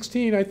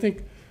 2016, I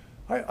think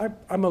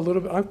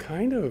I'm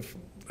kind of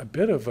a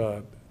bit of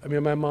a, I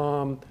mean, my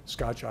mom,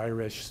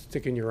 Scotch-Irish,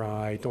 stick in your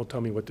eye, don't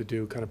tell me what to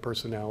do kind of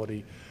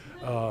personality,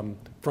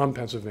 from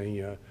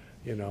Pennsylvania,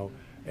 you know.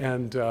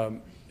 And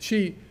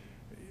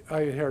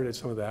I inherited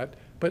some of that,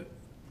 but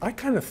I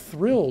kind of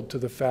thrilled to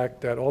the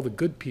fact that all the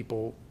good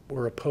people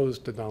were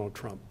opposed to Donald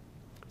Trump.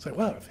 It's like,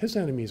 wow, if his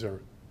enemies are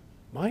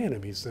my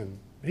enemies, then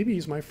maybe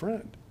he's my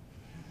friend.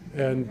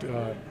 And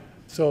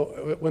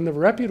So when the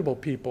reputable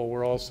people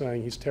were all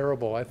saying he's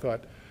terrible, I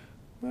thought,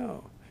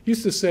 well, he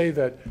used to say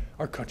that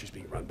our country's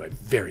being run by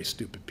very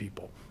stupid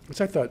people,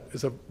 which I thought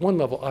is at one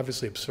level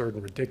obviously absurd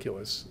and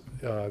ridiculous.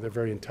 They're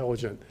very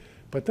intelligent.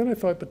 But then I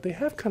thought, but they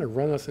have kind of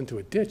run us into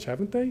a ditch,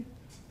 haven't they?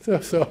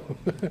 So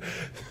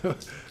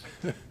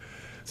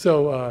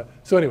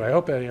anyway, I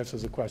hope that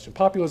answers the question.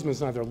 Populism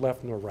is neither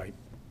left nor right.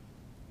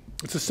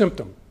 It's a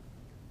symptom.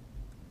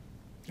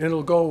 And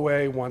it'll go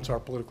away once our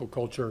political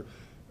culture,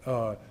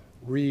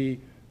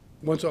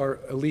 once our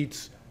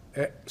elites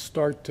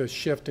start to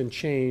shift and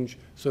change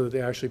so that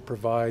they actually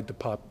provide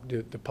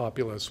the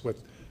populace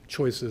with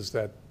choices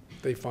that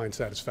they find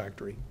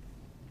satisfactory.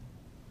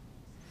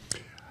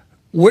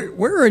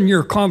 Where in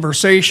your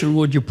conversation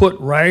would you put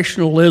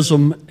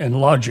rationalism and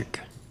logic?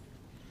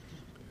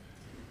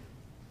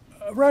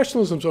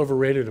 Rationalism's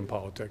overrated in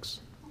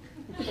politics.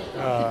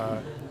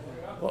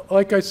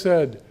 Like I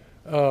said,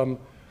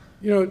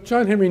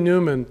 John Henry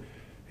Newman,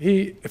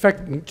 in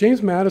fact,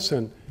 James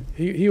Madison,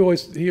 he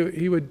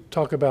would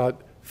talk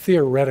about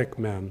theoretic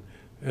men,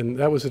 and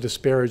that was a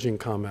disparaging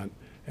comment.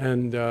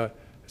 And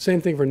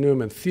same thing for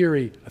Newman.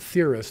 Theory, a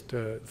theorist,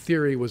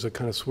 theory was a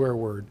kind of swear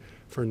word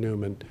for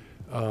Newman.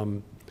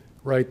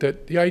 Right,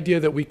 that the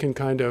idea that we can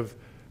kind of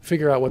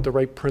figure out what the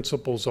right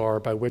principles are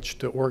by which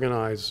to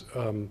organize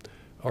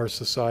our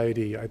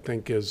society, I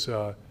think, is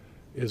a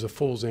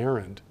fool's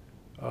errand.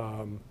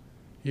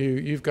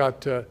 You've got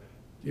to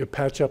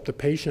patch up the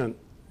patient,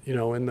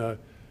 in the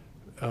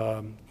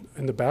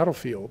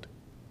battlefield.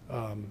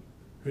 I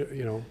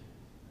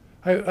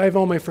have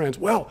all my friends.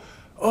 Well,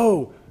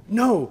 oh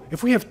no,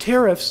 if we have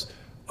tariffs,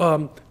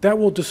 that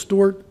will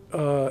distort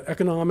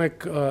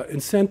economic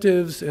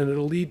incentives, and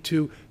it'll lead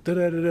to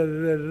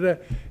da-da-da-da-da-da-da.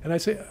 And I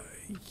say,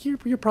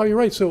 you're probably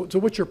right. So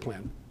what's your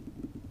plan?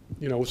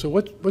 So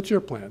what's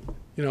your plan?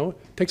 It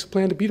takes a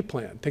plan to beat a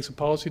plan. It takes a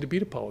policy to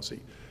beat a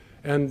policy.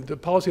 And the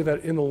policy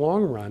that in the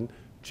long run,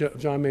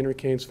 John Maynard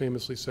Keynes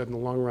famously said, in the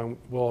long run,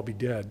 we'll all be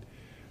dead.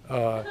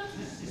 In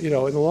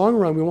the long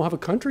run, we won't have a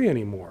country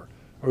anymore,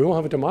 or we won't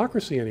have a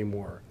democracy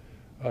anymore,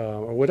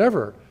 or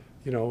whatever.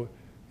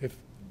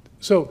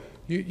 So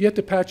you have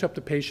to patch up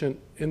the patient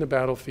in the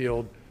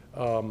battlefield,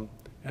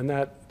 and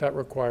that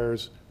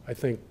requires, I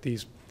think,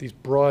 these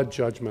broad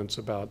judgments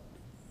about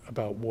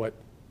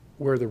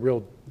where the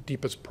real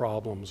deepest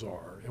problems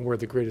are and where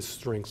the greatest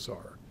strengths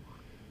are.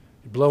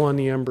 You blow on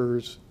the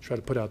embers, try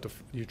to put out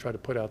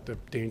the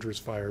dangerous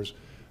fires,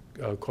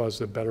 cause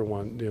the better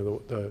one,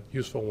 the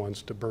useful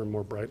ones to burn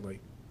more brightly.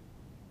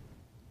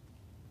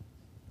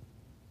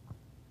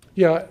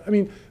 Yeah, I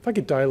mean, if I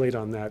could dilate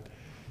on that,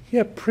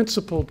 yeah,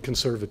 principled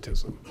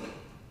conservatism.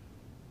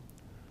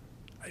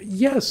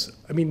 Yes,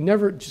 I mean,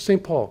 never,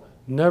 St. Paul,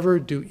 never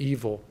do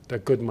evil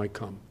that good might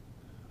come.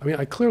 I mean,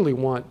 I clearly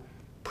want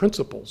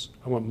principles.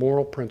 I want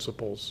moral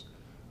principles,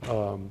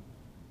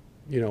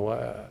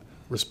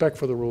 respect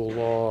for the rule of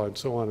law, and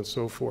so on and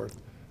so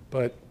forth.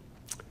 But,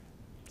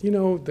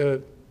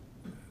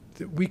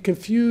 we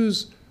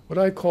confuse what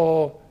I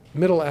call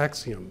middle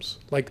axioms,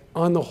 like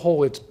on the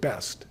whole it's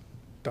best, ...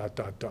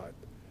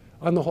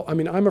 On the whole, I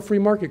mean, I'm a free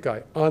market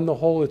guy. On the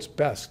whole, it's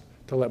best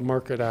to let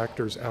market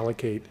actors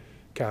allocate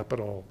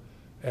capital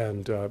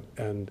and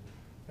on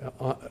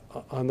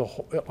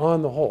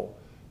the whole.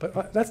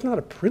 But that's not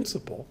a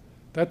principle.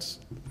 That's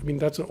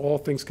an all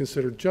things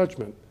considered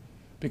judgment,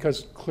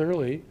 because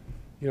clearly,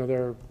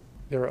 there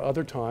are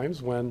other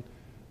times when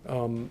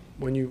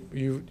you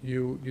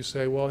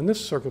say, well, in this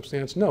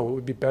circumstance, no, it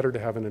would be better to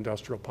have an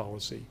industrial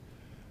policy.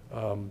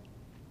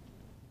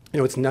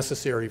 It's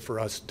necessary for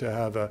us to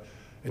have a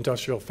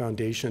industrial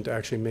foundation to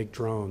actually make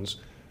drones,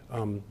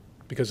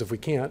 because if we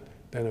can't,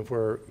 then if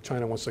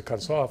China wants to cut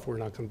us off, we're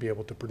not going to be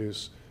able to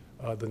produce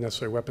the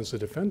necessary weapons to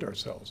defend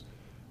ourselves.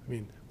 I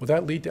mean, will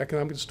that lead to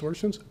economic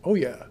distortions? Oh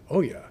yeah,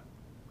 oh yeah.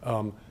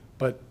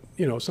 But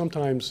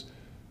sometimes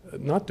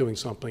not doing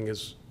something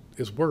is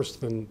worse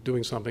than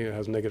doing something that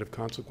has negative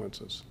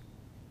consequences.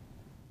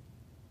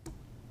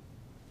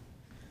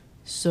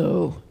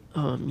 So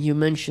you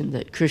mentioned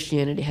that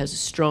Christianity has a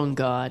strong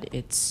God.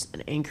 It's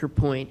an anchor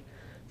point.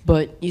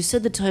 But you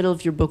said the title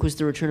of your book was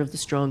The Return of the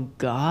Strong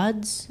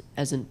Gods,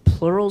 as in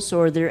plural.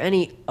 So are there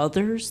any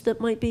others that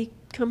might be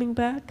coming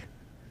back?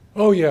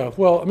 Oh yeah.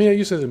 Well, I mean, I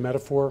use it as a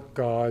metaphor,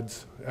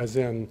 gods, as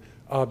in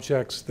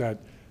objects that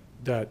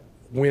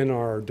win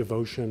our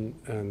devotion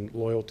and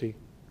loyalty.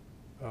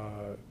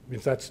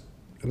 If that's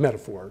a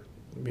metaphor.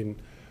 I mean,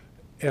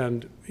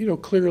 and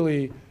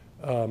clearly,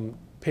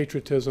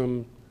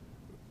 patriotism.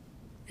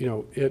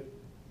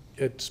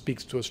 It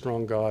speaks to a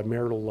strong God.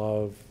 Marital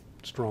love,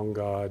 strong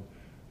God.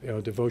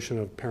 Devotion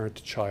of parent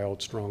to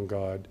child, strong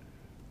God.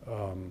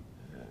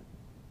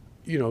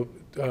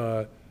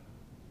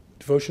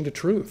 Devotion to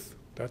truth,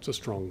 that's a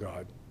strong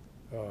God.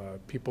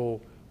 People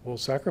will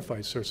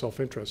sacrifice their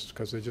self-interest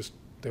because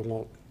they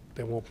won't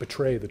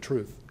betray the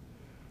truth.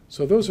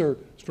 So those are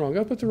strong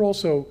gods, but there are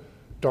also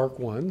dark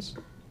ones,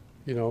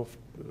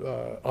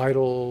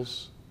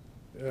 idols,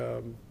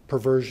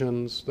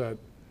 perversions that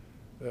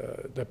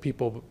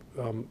people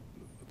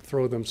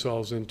throw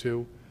themselves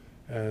into.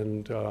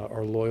 and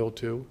are loyal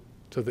to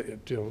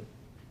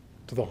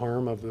the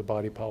harm of the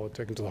body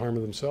politic and to the harm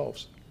of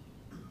themselves.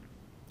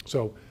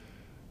 So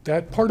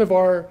that part of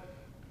our,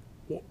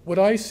 what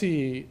I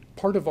see,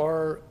 part of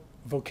our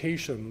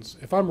vocations,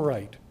 if I'm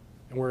right,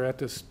 and we're at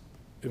this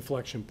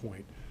inflection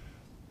point,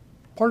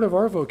 part of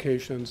our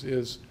vocations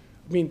is,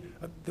 I mean,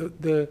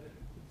 the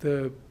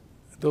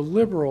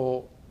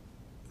liberal,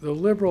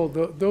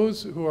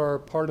 those who are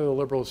part of the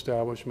liberal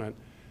establishment,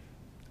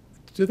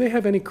 do they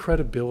have any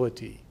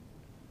credibility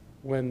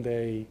when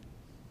they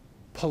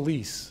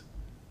police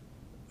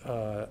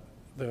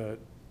the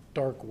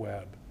dark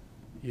web,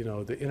 you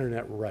know, the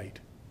internet right?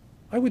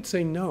 I would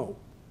say no.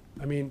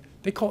 I mean,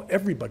 they call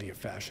everybody a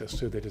fascist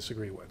who they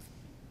disagree with.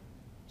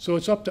 So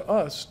it's up to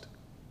us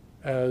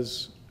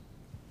as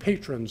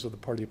patrons of the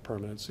party of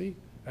permanency,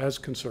 as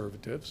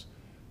conservatives,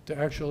 to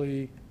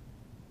actually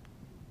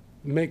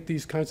make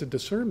these kinds of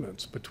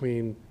discernments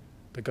between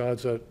the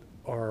gods that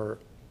are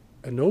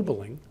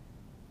ennobling,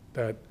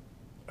 that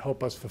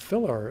help us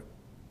fulfill our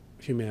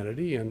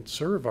humanity and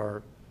serve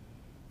our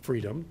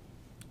freedom,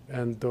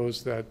 and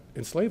those that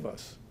enslave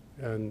us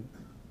and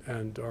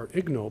are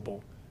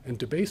ignoble and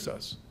debase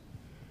us.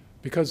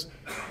 Because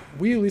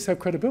we at least have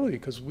credibility,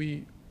 because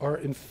we are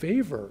in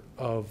favor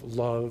of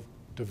love,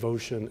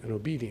 devotion, and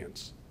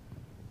obedience.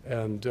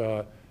 And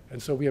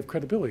so we have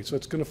credibility. So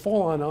it's going to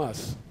fall on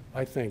us,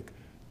 I think,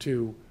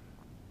 to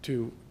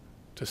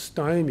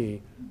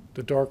stymie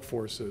the dark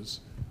forces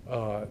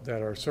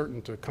that are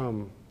certain to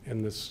come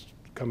in these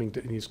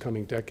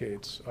coming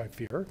decades, I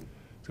fear.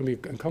 It's going to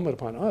be incumbent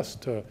upon us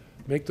to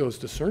make those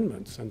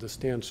discernments and to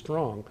stand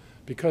strong,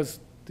 because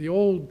the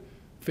old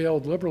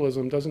failed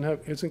liberalism isn't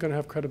going to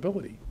have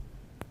credibility.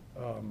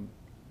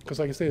 Because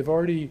like I say,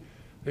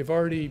 they've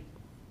already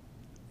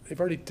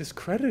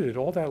discredited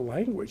all that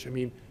language. I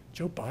mean,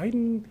 Joe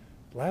Biden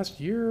last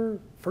year,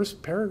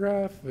 first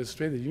paragraph of his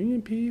State of the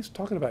Union piece,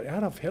 talking about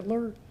Adolf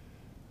Hitler,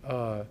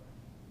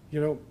 you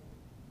know,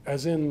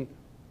 as in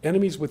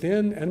enemies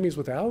within, enemies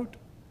without.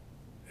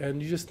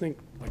 And you just think,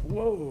 like,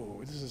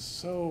 whoa, this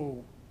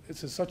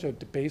is such a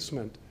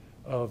debasement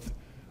of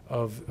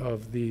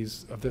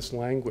this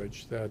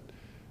language that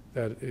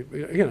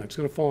again, it's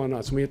going to fall on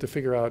us. And we have to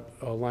figure out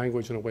a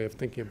language and a way of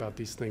thinking about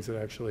these things that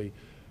actually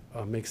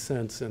makes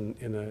sense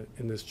in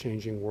this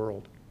changing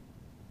world.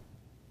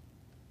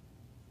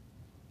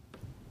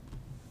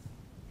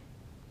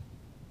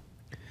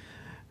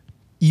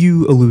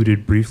 You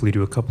alluded briefly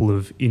to a couple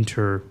of we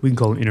can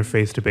call them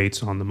interfaith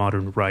debates on the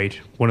modern right,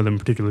 one of them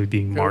particularly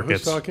being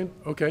markets. Who's talking?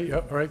 Okay, yeah,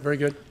 all right, very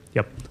good.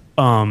 Yep.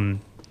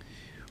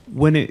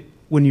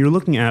 When you're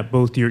looking at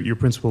both your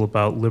principle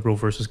about liberal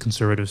versus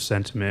conservative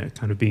sentiment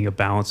kind of being a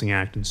balancing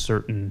act in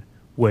certain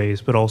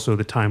ways, but also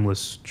the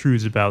timeless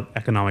truths about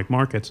economic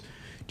markets,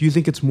 do you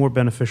think it's more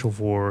beneficial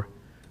for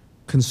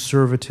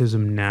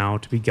conservatism now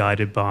to be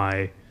guided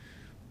by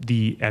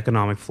the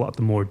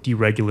the more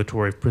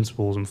deregulatory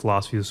principles and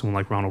philosophies of someone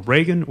like Ronald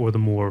Reagan, or the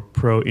more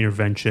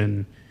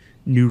pro-intervention,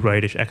 new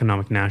rightish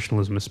economic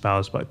nationalism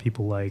espoused by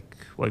people like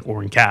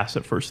Orrin Cass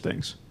at First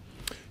Things?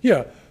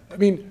 Yeah, I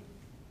mean,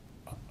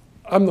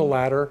 I'm the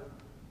latter.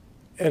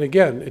 And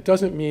again, it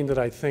doesn't mean that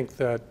I think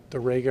that the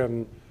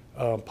Reagan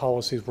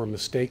policies were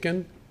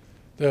mistaken.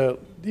 As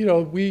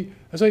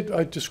I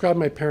described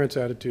my parents'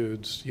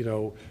 attitudes,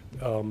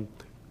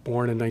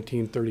 born in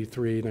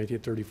 1933,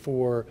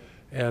 1934,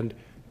 and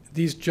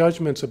these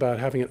judgments about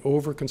having an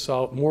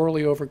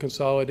morally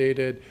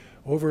over-consolidated,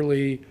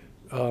 overly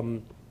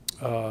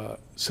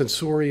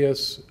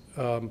censorious,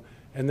 and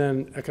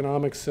then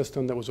economic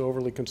system that was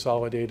overly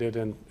consolidated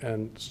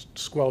and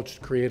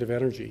squelched creative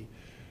energy.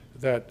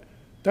 That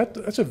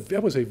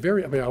was a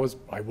very, I mean, I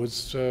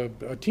was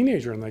a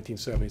teenager in the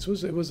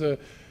 1970s.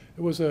 It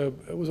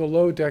was a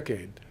low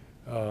decade,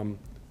 and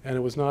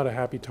it was not a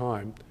happy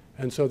time.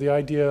 And so the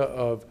idea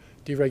of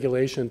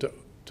deregulation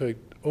to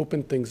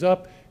open things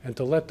up and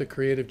to let the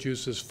creative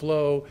juices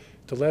flow,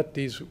 to let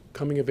these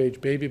coming-of-age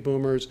baby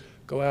boomers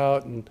go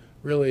out and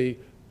really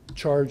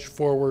charge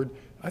forward,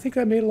 I think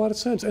that made a lot of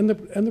sense. And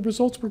the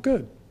results were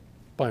good,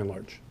 by and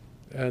large.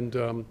 And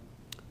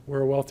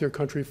we're a wealthier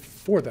country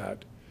for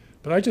that.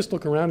 But I just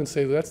look around and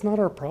say, that's not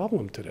our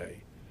problem today.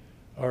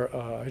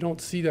 I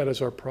don't see that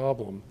as our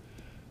problem.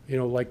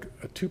 Like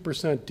a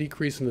 2%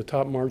 decrease in the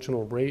top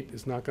marginal rate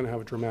is not going to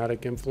have a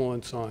dramatic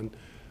influence on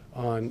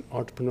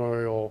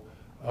entrepreneurial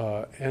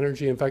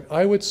energy. In fact,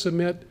 I would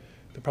submit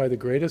that probably the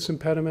greatest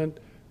impediment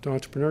to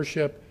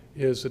entrepreneurship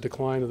is the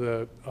decline of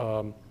the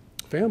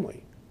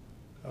family.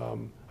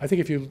 I think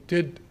if you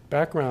did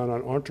background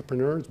on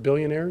entrepreneurs,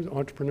 billionaires,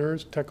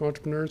 entrepreneurs, tech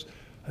entrepreneurs,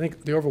 I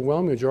think the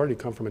overwhelming majority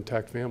come from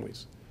intact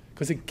families,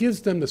 because it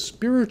gives them the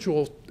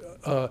spiritual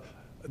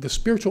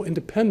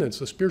independence,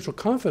 the spiritual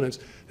confidence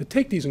to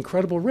take these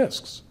incredible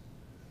risks.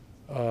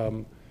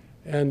 So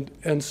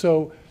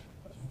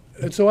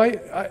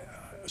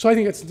I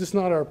think it's just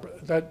not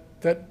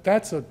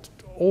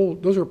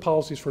those are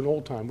policies for an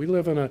old time. We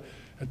live in a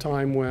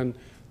time when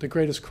the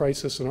greatest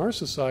crisis in our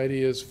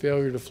society is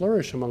failure to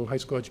flourish among high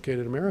school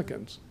educated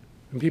Americans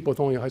and people with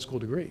only a high school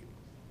degree.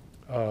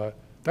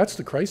 That's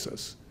the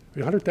crisis. I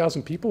mean,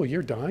 100,000 people a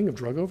year dying of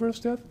drug overdose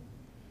death?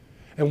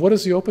 And what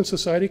is the Open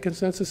Society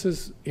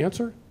Consensus's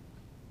answer?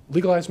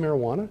 Legalize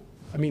marijuana?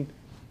 I mean,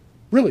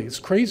 really, it's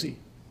crazy.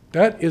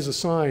 That is a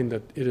sign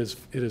that it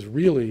is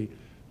really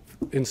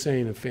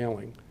insane and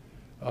failing.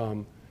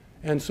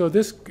 And so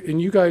this, and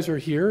you guys are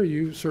here,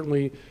 you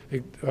certainly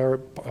are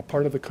a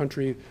part of the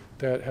country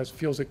that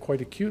feels it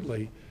quite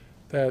acutely,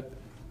 that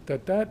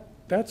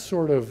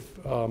sort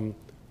of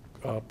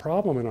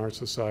problem in our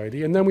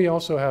society. And then we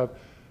also have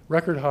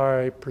record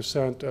high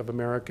percent of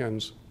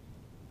Americans,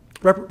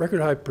 record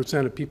high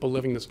percent of people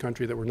living in this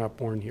country that were not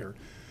born here.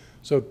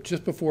 So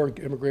just before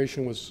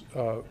immigration was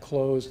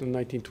closed in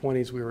the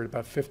 1920s, we were at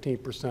about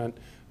 15%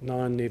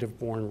 non-native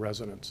born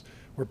residents.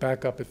 We're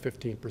back up at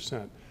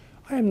 15%.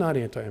 I am not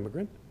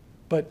anti-immigrant,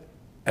 but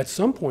at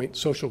some point,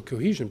 social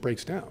cohesion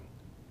breaks down.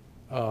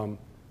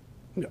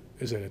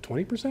 Is it at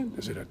 20%?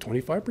 Is it at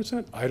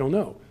 25%? I don't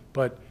know.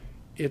 But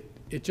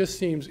it just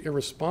seems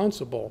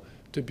irresponsible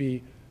to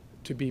be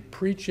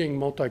preaching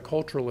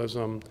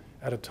multiculturalism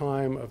at a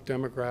time of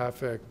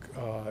demographic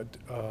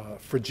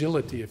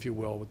fragility, if you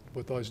will,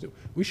 with all these new.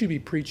 We should be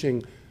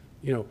preaching,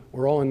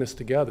 we're all in this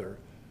together.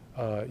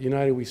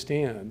 United we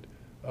stand.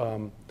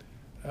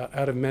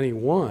 Out of many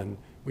one.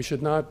 We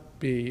should not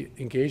be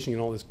engaging in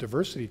all this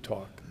diversity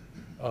talk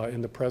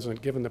in the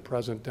present, given the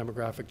present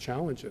demographic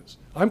challenges.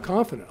 I'm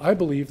confident. I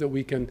believe that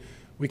we can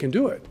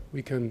do it.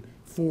 We can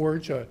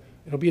forge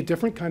it'll be a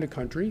different kind of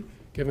country,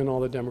 given all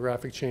the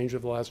demographic change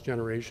of the last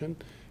generation.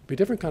 It'll be a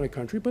different kind of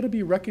country, but it'll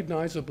be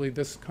recognizably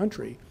this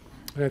country.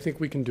 And I think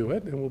we can do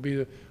it,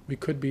 and we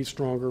could be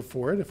stronger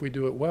for it if we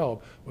do it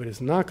well. But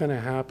it's not going to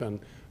happen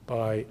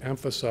by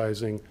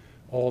emphasizing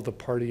all the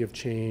party of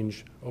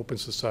change, open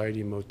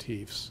society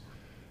motifs.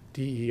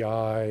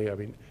 DEI, I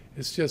mean,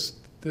 it's just,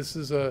 this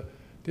is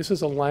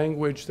a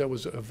language that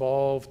was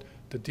evolved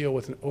to deal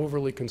with an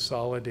overly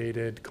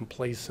consolidated,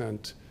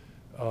 complacent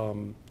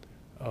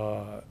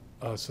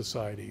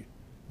society,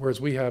 whereas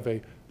we have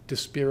a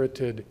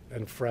dispirited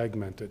and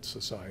fragmented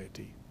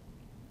society.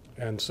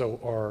 And so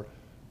our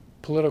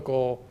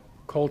political,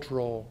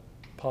 cultural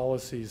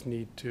policies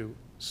need to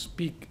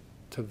speak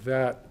to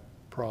that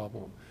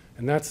problem.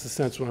 And that's the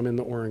sense when I'm in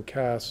the Orrin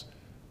Cass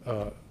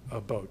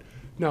boat.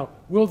 Now,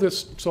 will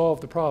this solve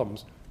the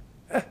problems?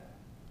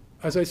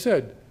 As I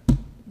said,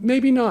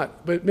 maybe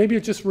not, but maybe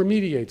it just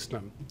remediates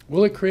them.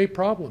 Will it create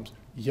problems?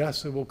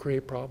 Yes, it will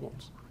create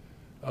problems.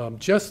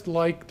 Just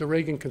like the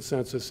Reagan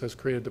consensus has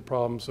created the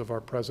problems of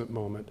our present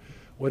moment.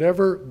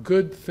 Whatever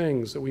good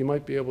things that we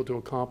might be able to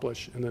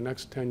accomplish in the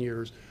next 10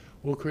 years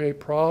will create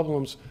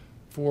problems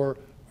for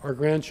our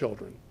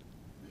grandchildren.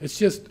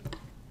 It's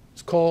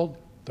called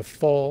the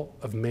fall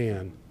of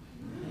man,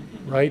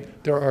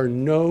 right? There are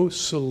no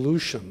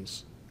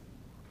solutions.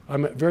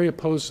 I'm very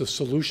opposed to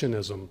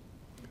solutionism.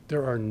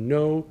 There are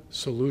no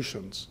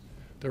solutions.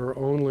 There are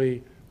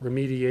only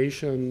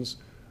remediations,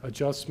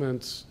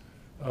 adjustments,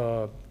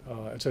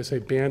 as I say,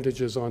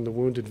 bandages on the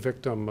wounded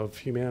victim of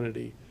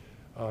humanity.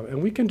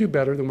 And we can do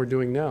better than we're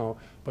doing now,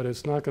 but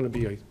it's not going to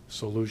be a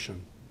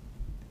solution.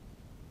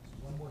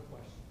 One more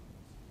question.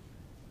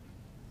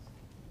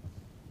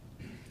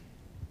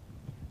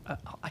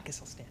 I guess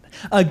I'll stand.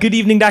 Good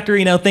evening, Dr.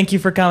 Reno. Thank you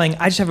for coming.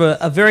 I just have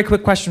a very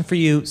quick question for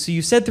you. So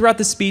you said throughout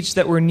the speech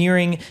that we're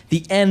nearing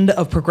the end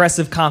of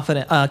progressive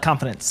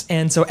confidence.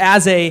 And so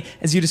as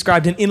you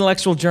described, an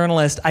intellectual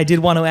journalist, I did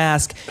want to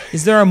ask,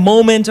 is there a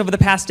moment over the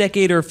past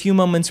decade or a few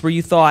moments where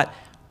you thought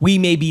we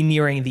may be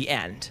nearing the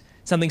end?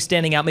 Something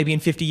standing out maybe in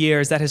 50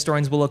 years that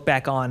historians will look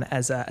back on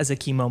as a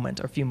key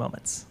moment or few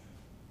moments?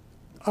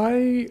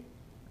 I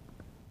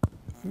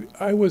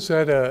was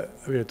at I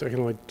can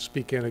only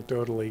speak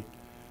anecdotally.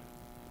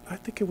 I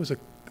think it was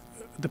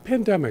the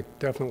pandemic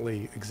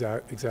definitely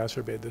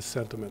exacerbated this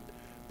sentiment.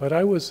 But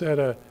I was at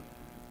a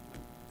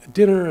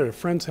dinner at a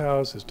friend's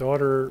house. His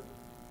daughter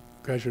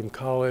graduated from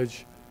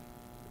college,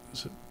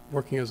 was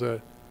working as a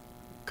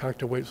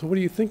cocktail waiter. So what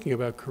are you thinking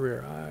about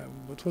career?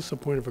 What's the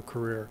point of a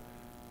career?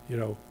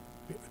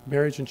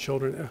 Marriage and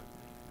children.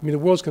 I mean, the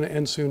world's going to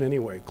end soon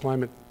anyway,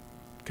 climate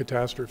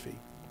catastrophe.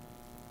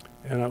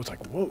 And I was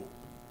like, whoa.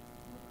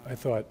 I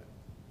thought,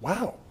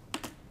 wow.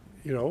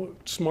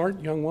 Smart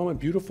young woman,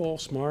 beautiful,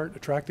 smart,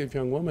 attractive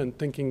young woman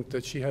thinking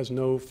that she has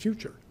no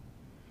future.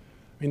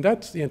 I mean,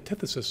 that's the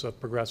antithesis of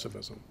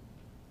progressivism,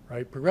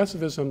 right?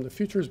 Progressivism, the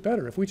future is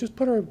better. If we just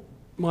put our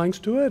minds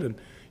to it and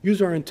use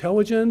our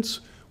intelligence,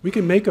 we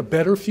can make a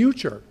better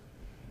future.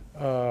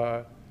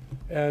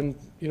 And,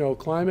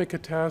 climate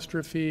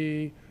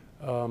catastrophe,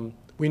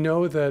 we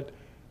know that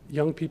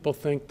young people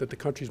think that the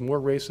country's more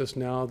racist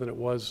now than it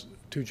was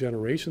 2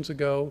 generations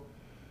ago.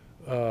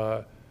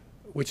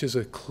 Which is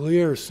a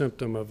clear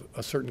symptom of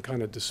a certain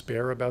kind of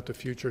despair about the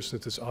future,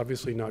 since it's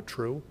obviously not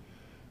true.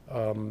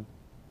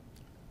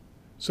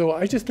 So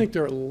I just think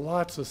there are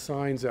lots of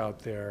signs out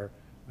there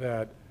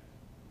that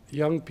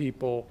young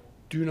people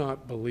do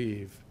not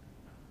believe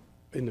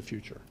in the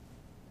future.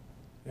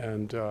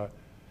 And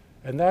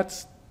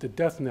that's the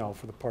death knell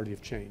for the party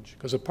of change,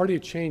 because the party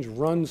of change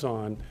runs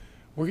on,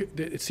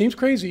 it seems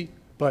crazy,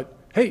 but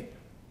hey,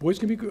 boys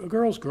can be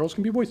girls, girls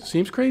can be boys. It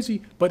seems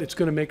crazy, but it's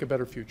going to make a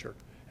better future.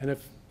 And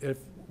if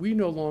we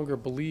no longer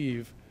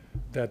believe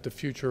that the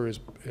future is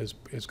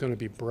going to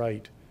be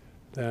bright,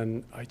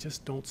 then I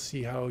just don't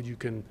see how you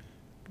can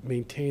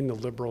maintain the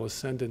liberal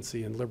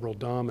ascendancy and liberal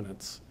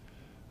dominance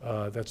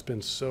that's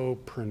been so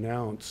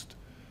pronounced.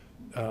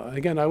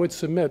 Again, I would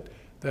submit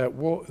that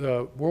World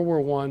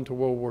War I to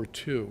World War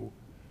II,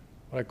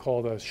 what I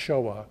call the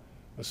Shoah,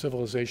 a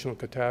civilizational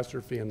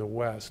catastrophe in the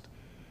West,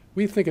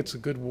 we think it's a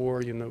good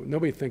war. You know,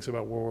 nobody thinks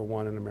about World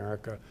War I in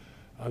America.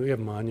 We have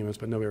monuments,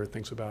 but nobody ever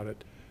thinks about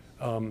it.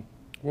 World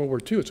War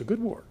II, it's a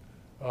good war.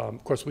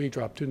 Of course, we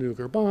dropped 2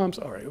 nuclear bombs.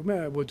 All right,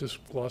 we'll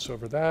just gloss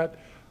over that.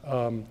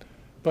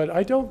 But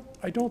I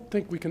don't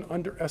think we can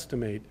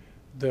underestimate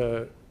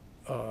the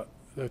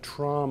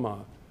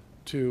trauma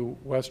to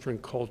Western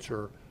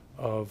culture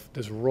of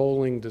this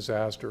rolling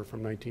disaster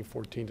from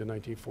 1914 to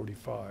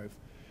 1945,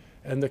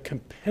 and the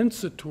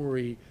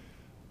compensatory,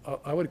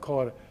 I would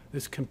call it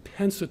this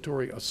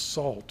compensatory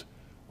assault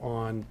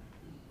on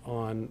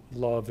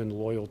love and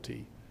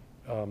loyalty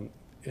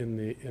in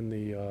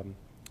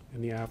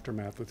the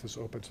aftermath with this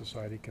open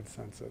society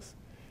consensus,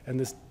 and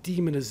this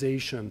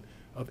demonization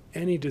of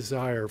any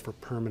desire for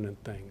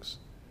permanent things,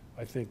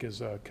 I think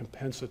is a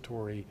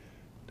compensatory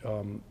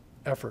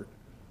effort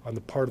on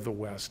the part of the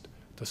West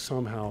to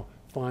somehow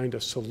find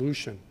a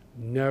solution.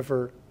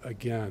 Never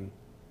again.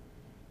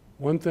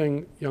 One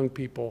thing young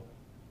people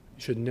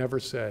should never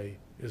say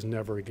is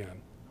never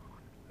again.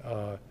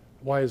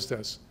 Why is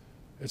this?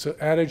 It's an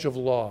adage of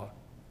law.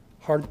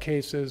 Hard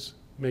cases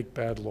make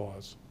bad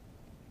laws.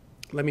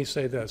 Let me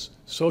say this,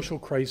 social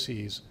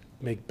crises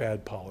make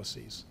bad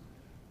policies.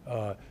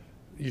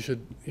 You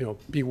should,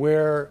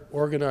 beware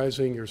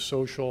organizing your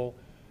social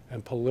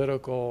and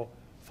political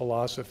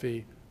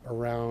philosophy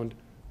around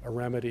a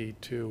remedy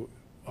to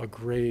a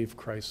grave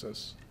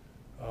crisis,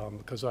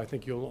 because I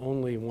think you'll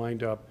only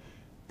wind up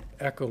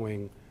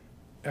echoing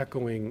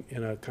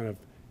in a kind of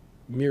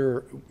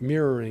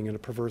mirroring in a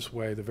perverse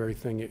way the very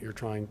thing that you're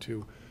trying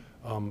to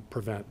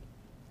prevent.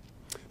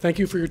 Thank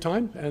you for your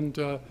time,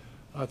 and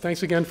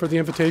thanks again for the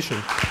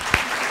invitation.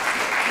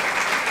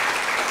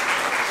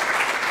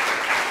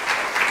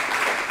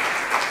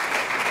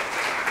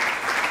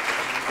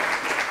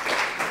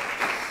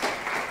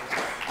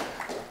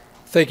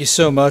 Thank you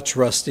so much,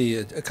 Rusty.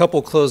 A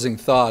couple closing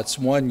thoughts.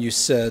 One, you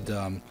said,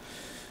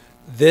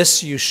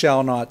 this you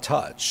shall not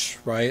touch,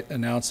 right?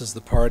 Announces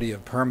the party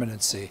of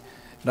permanency.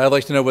 And I'd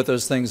like to know what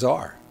those things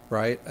are,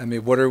 right? I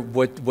mean, what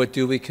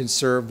do we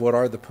conserve? What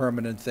are the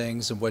permanent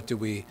things? And what do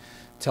we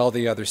tell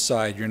the other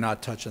side? You're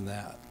not touching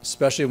that.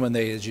 Especially when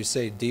they, as you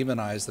say,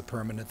 demonize the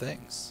permanent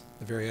things,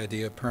 the very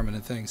idea of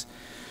permanent things.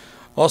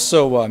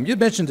 Also, you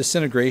mentioned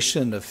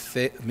disintegration of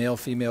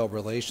male-female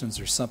relations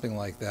or something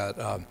like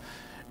that.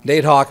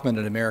 Nate Hockman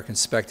at American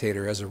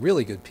Spectator has a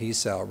really good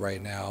piece out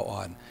right now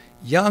on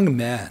young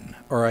men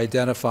are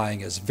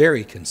identifying as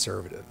very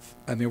conservative.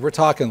 I mean, we're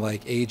talking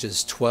like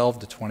ages 12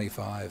 to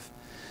 25.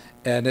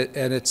 And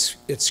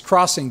it's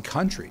crossing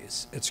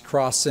countries. It's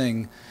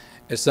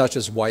not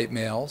just white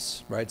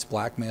males, right? It's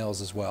black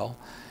males as well.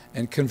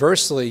 And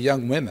conversely,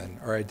 young women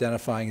are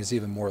identifying as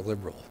even more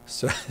liberal.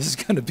 So this is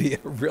going to be a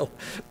real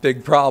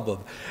big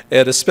problem.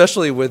 And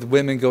especially with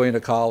women going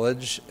to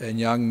college and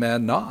young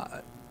men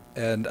not.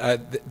 And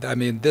I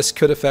mean, this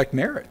could affect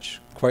marriage,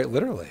 quite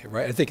literally,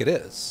 right? I think it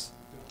is.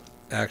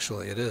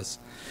 Actually, it is.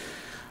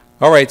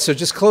 All right, so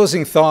just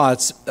closing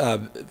thoughts.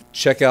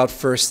 Check out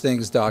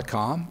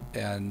firstthings.com,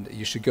 and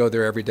you should go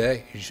there every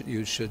day.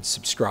 You should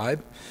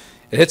subscribe.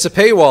 It hits a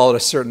paywall at a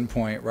certain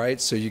point,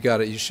 right? So you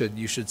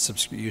should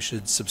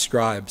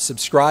subscribe.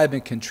 Subscribe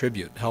and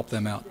contribute. Help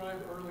them out.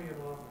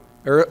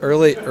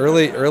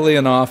 Early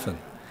and often.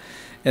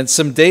 And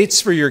some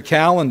dates for your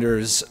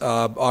calendars,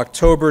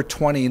 October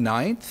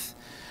 29th,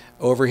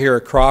 over here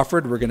at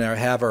Crawford, we're going to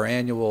have our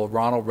annual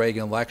Ronald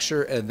Reagan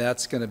lecture, and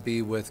that's going to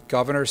be with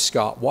Governor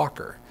Scott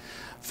Walker,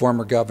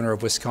 former governor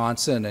of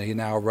Wisconsin, and he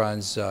now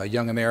runs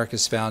Young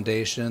America's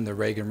Foundation, the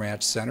Reagan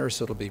Ranch Center,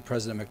 so it'll be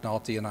President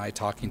McNulty and I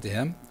talking to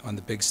him on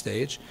the big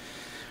stage.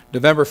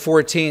 November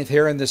 14th,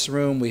 here in this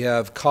room, we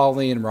have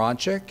Colleen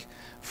Ronchik,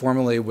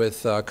 formerly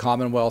with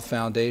Commonwealth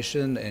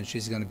Foundation, and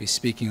she's going to be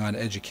speaking on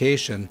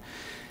education.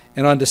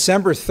 And on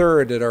December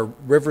 3rd at our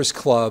Rivers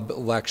Club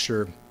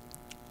lecture,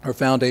 our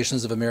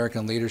Foundations of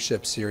American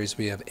Leadership series,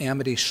 we have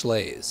Amity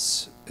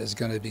Schlaze is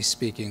going to be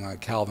speaking on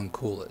Calvin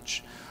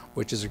Coolidge,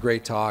 which is a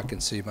great talk,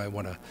 and so you might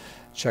want to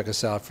check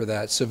us out for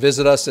that. So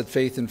visit us at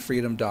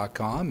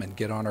faithandfreedom.com and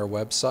get on our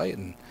website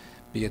and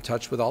be in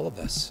touch with all of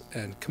this.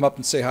 And come up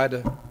and say hi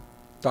to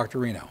Dr.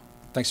 Reno.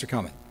 Thanks for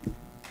coming.